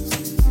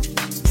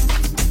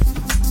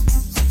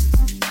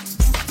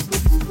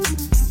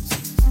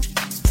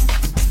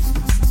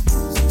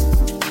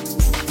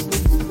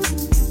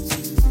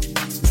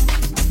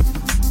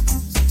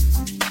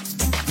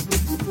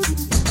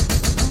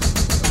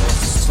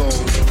 So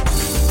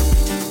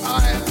I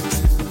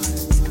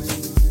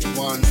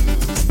one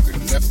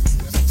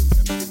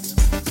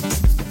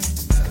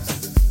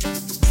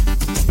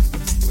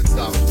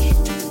without you.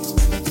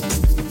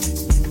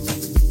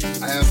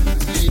 I am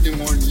leaning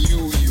on you,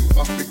 you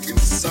African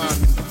son.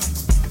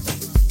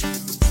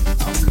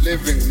 I'm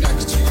living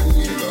next to you,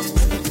 you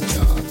African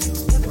child.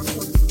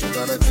 You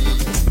gotta be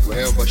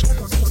wherever, you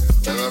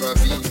gotta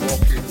be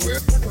walking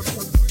where.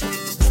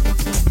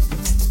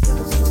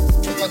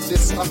 I got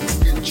this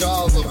African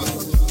child of it.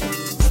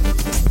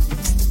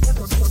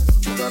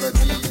 You gotta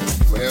be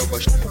wherever,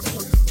 you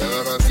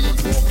gotta be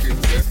walking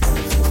where.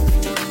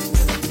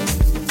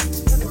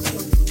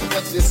 I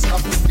got this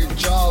African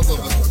child of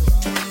it.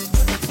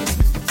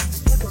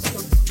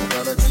 You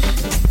gotta be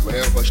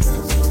wherever, you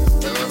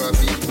gotta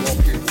be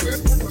walking where.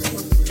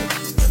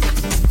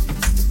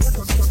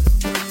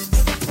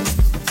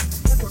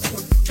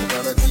 You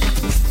gotta be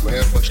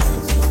wherever, you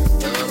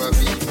gotta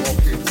be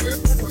walking where.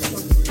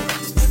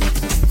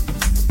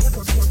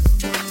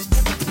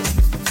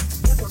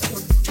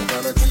 You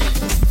gotta be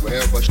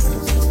wherever, you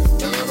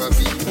gotta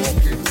be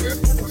walking where.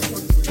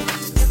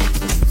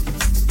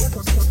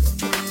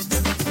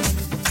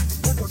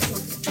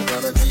 You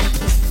gotta be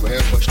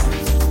wherever.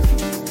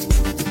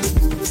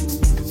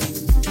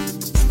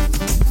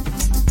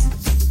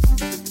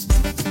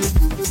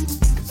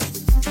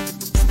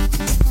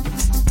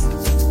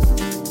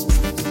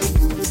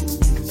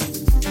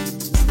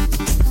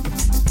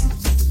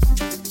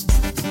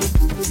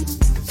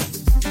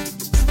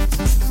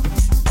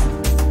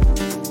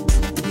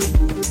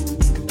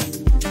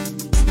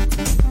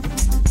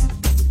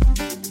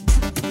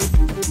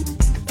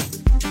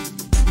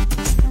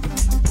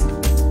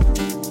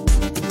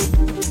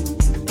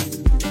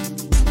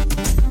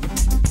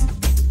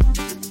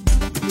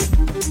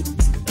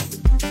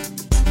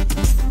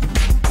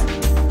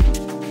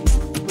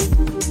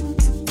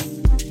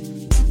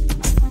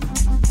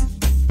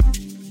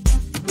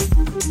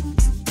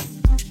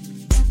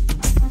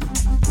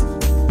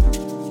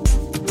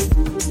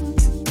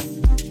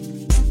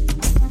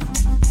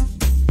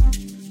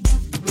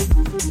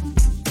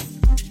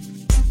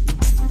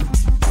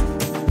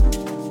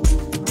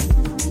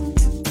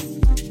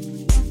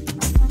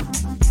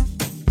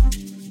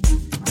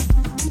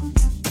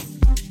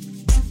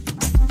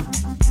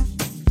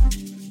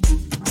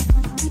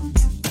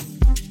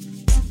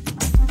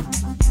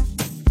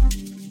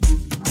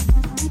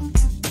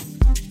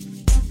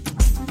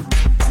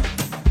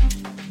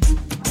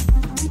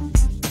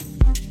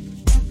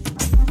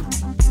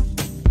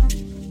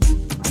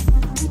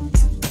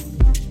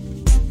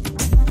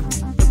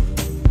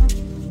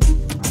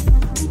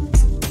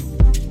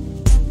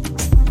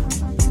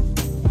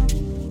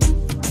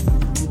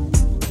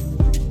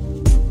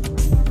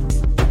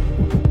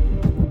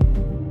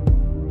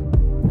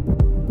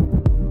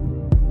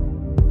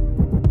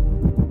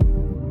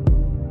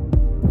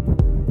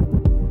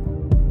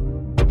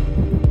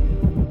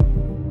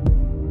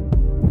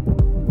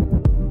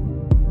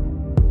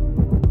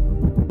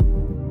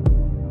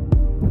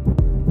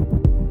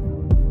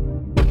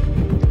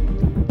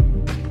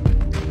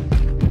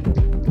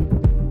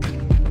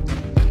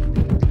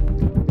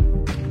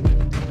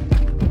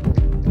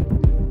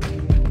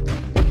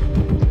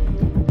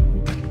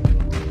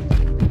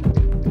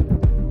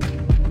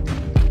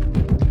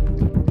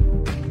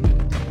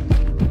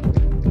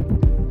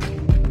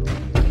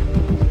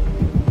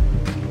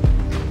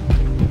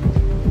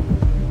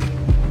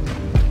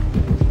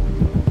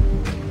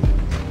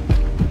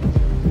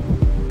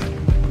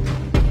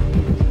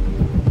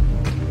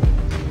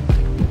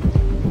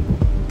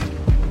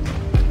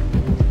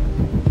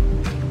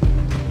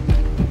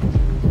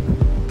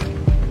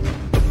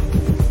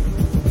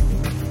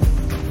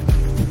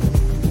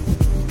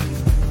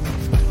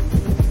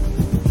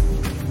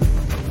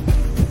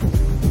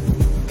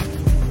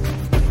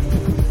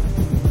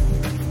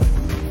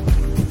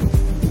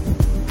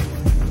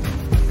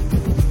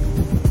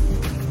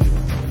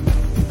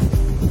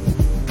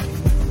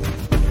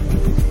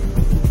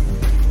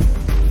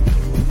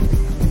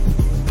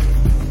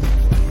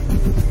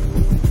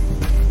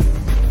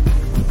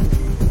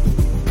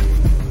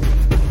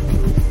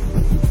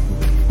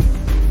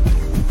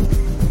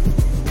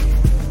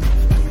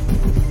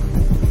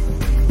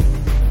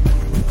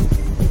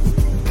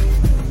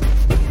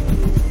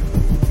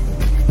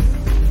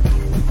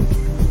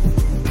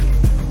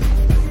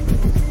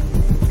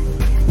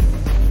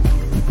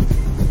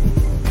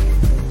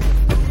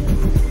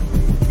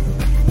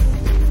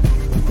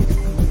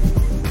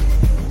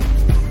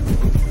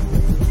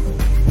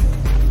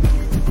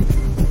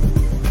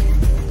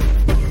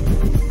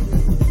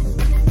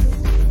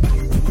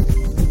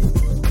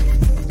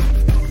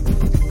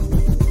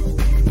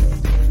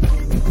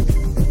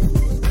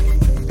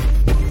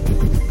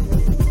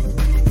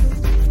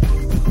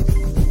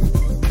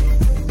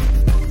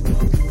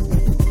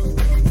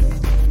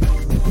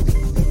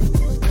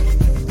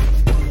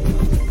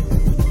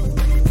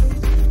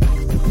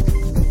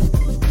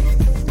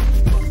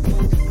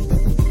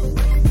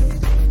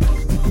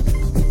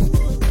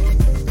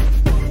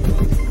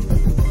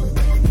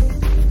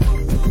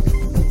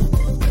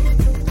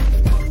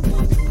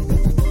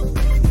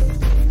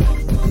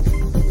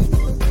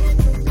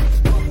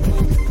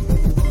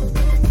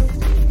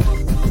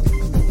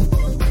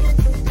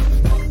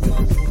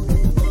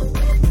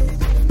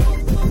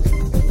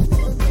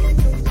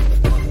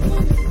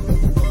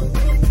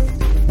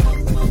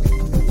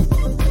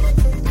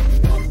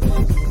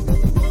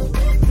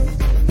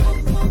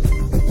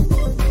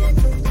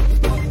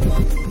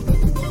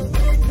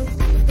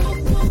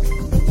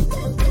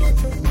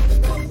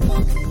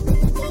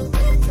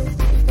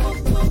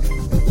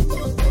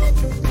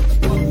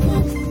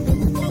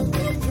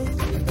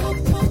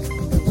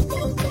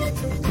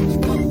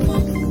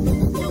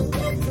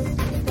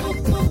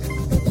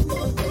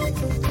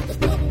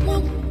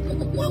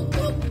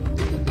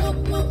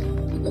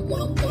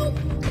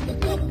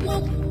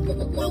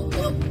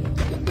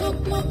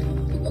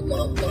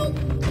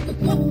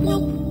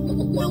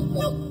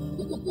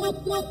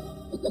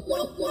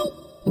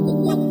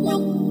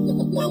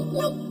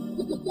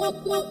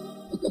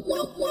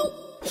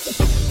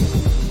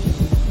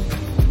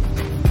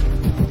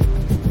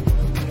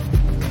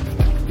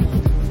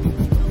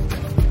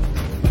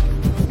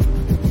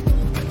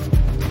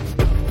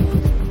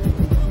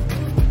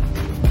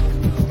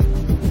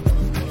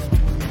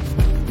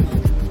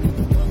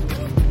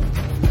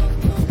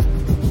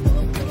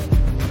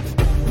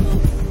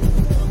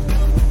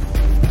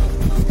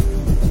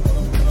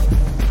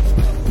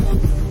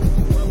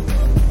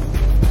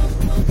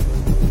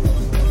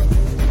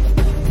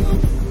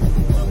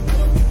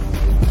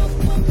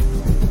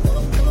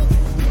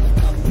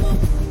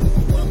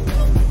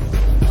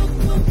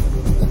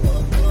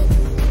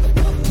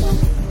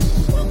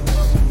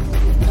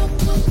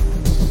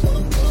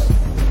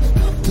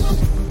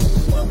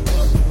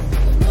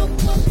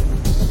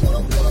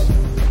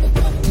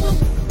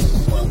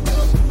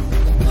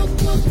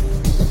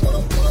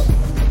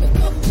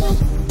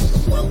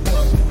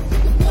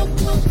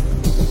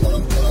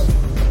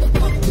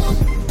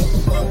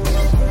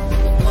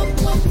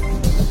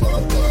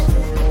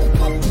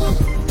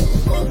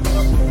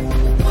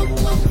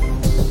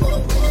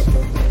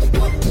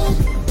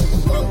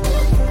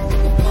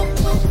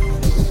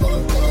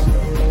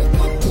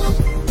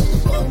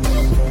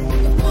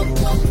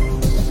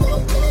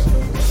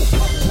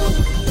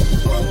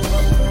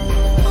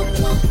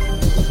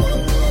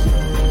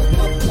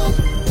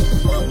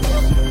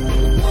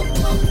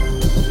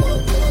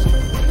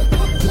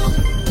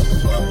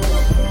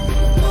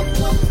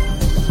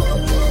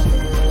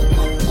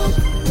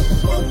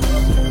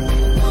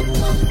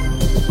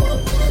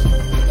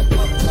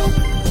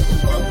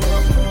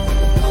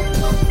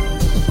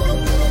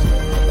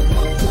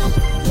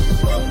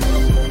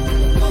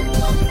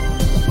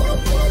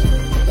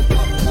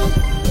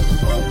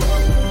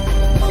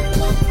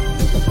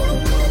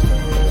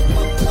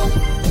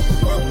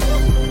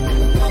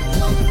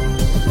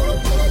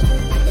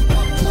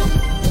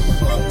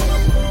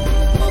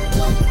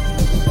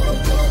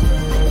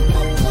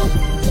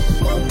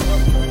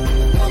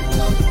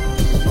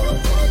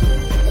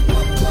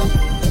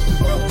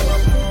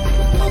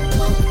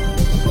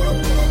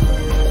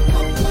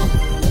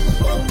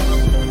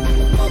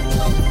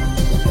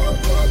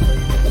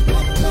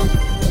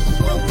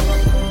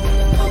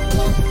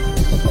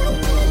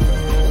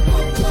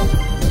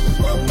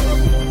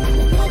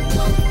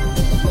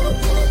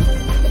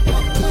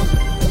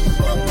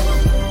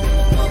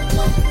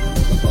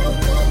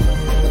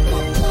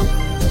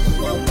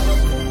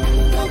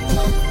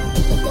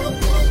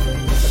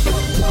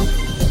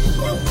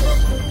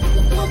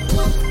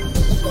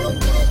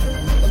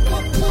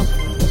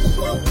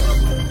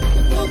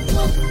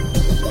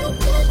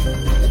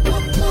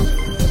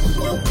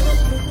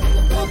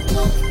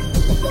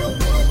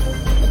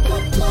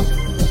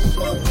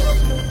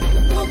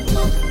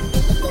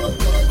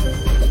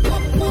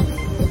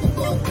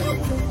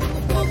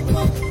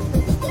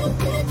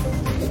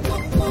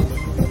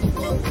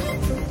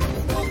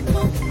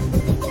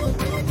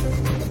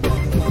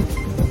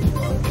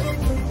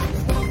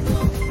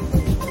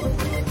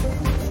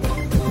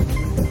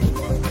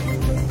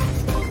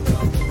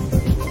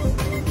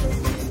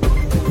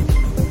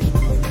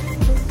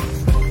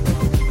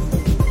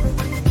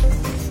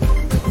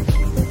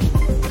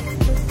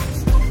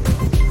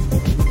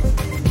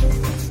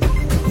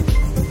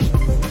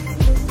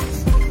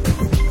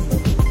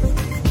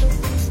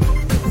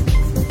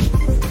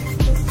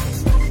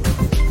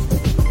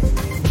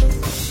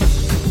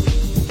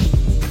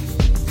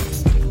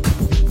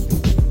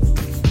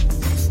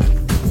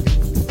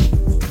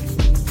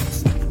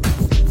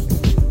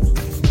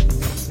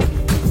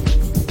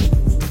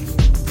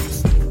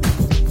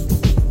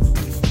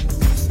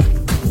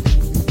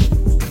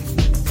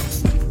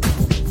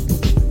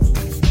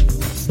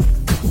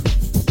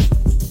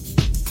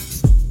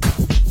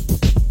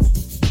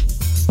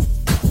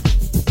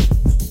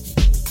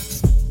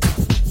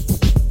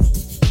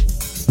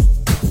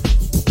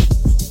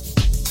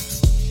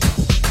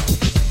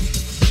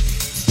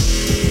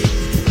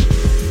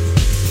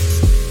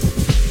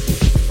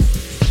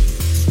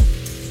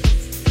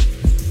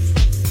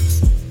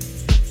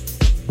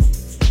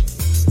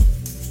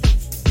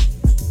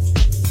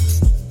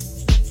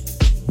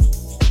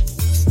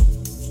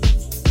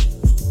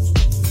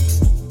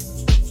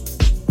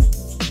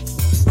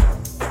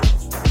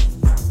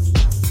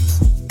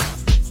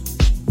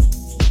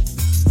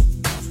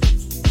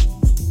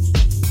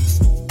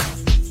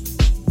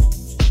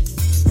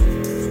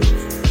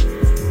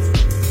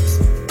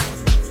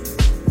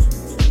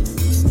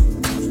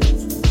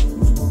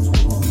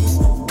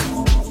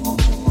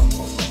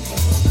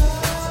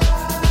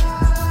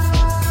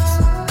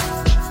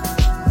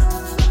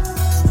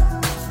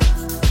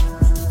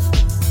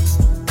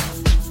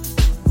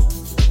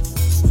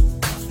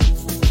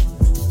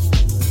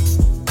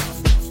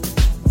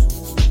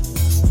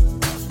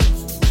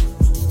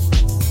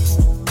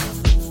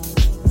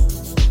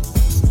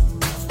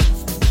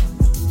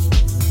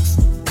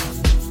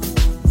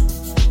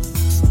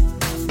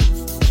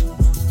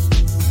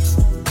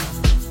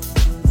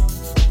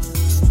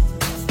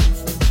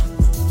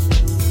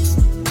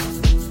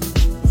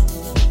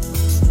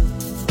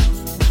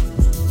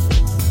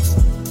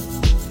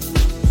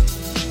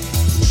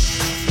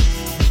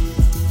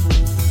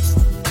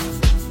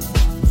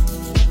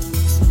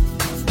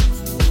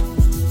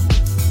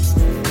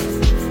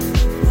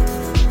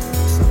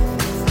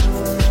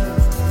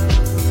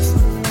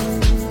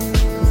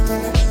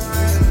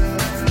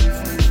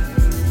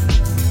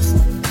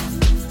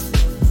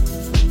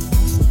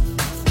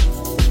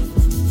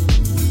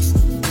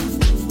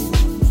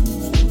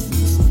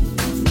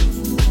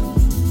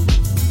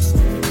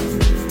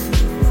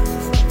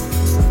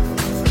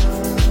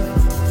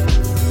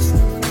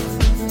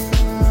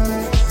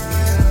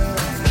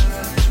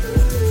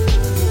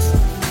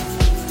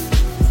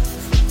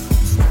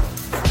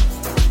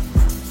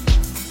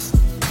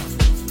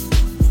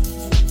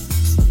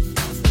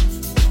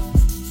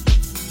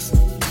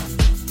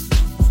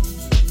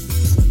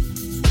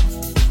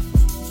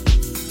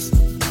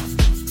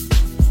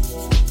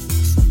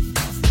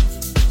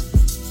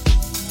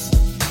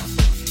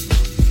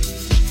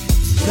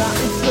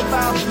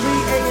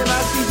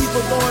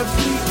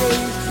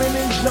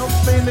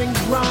 bumping and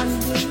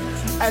grinding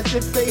as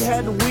if they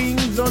had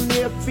wings on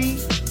their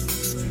feet,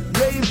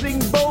 raising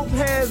both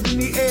hands in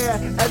the air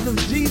as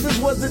if Jesus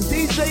was the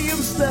DJ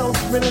himself,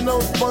 spinning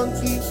those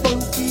funky,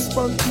 funky,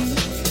 funky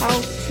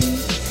house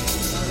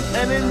beats.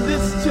 And in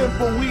this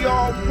temple we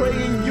all pray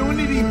in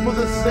unity for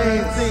the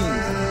same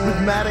things.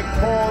 Rhythmic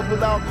pause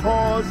without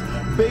cause,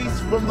 bass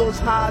from those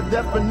high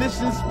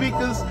definition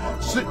speakers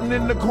sitting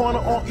in the corner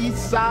on each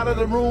side of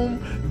the room,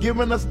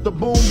 giving us the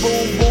boom,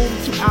 boom,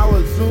 boom to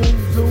our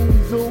zoom,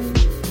 zoom, zoom.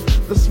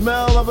 The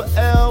smell of an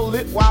L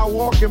lit while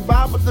walking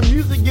by, but the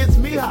music gets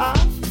me high.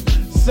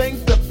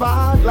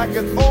 Sanctified like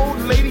an old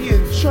lady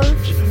in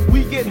church,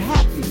 we get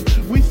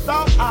happy, we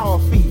stomp our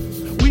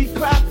feet, we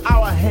clap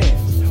our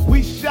hands,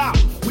 we shout,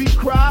 we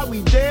cry,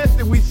 we dance,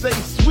 and we say,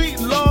 sweet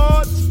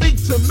Lord, speak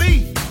to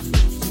me.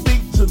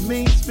 Speak to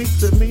me, speak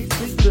to me,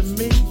 speak to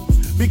me.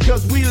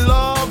 Because we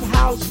love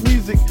house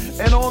music,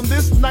 and on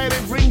this night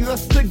it brings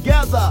us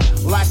together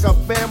like a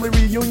family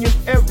reunion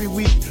every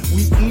week.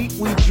 We eat,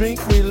 we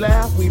drink, we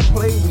laugh, we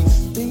play, we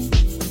speak.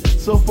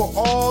 So for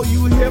all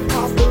you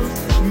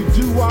hip-hoppers,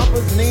 you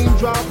doo-woppers,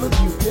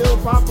 name-droppers, you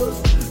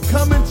pill-poppers,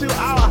 come into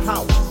our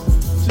house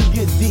to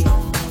get deep.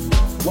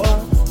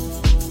 What?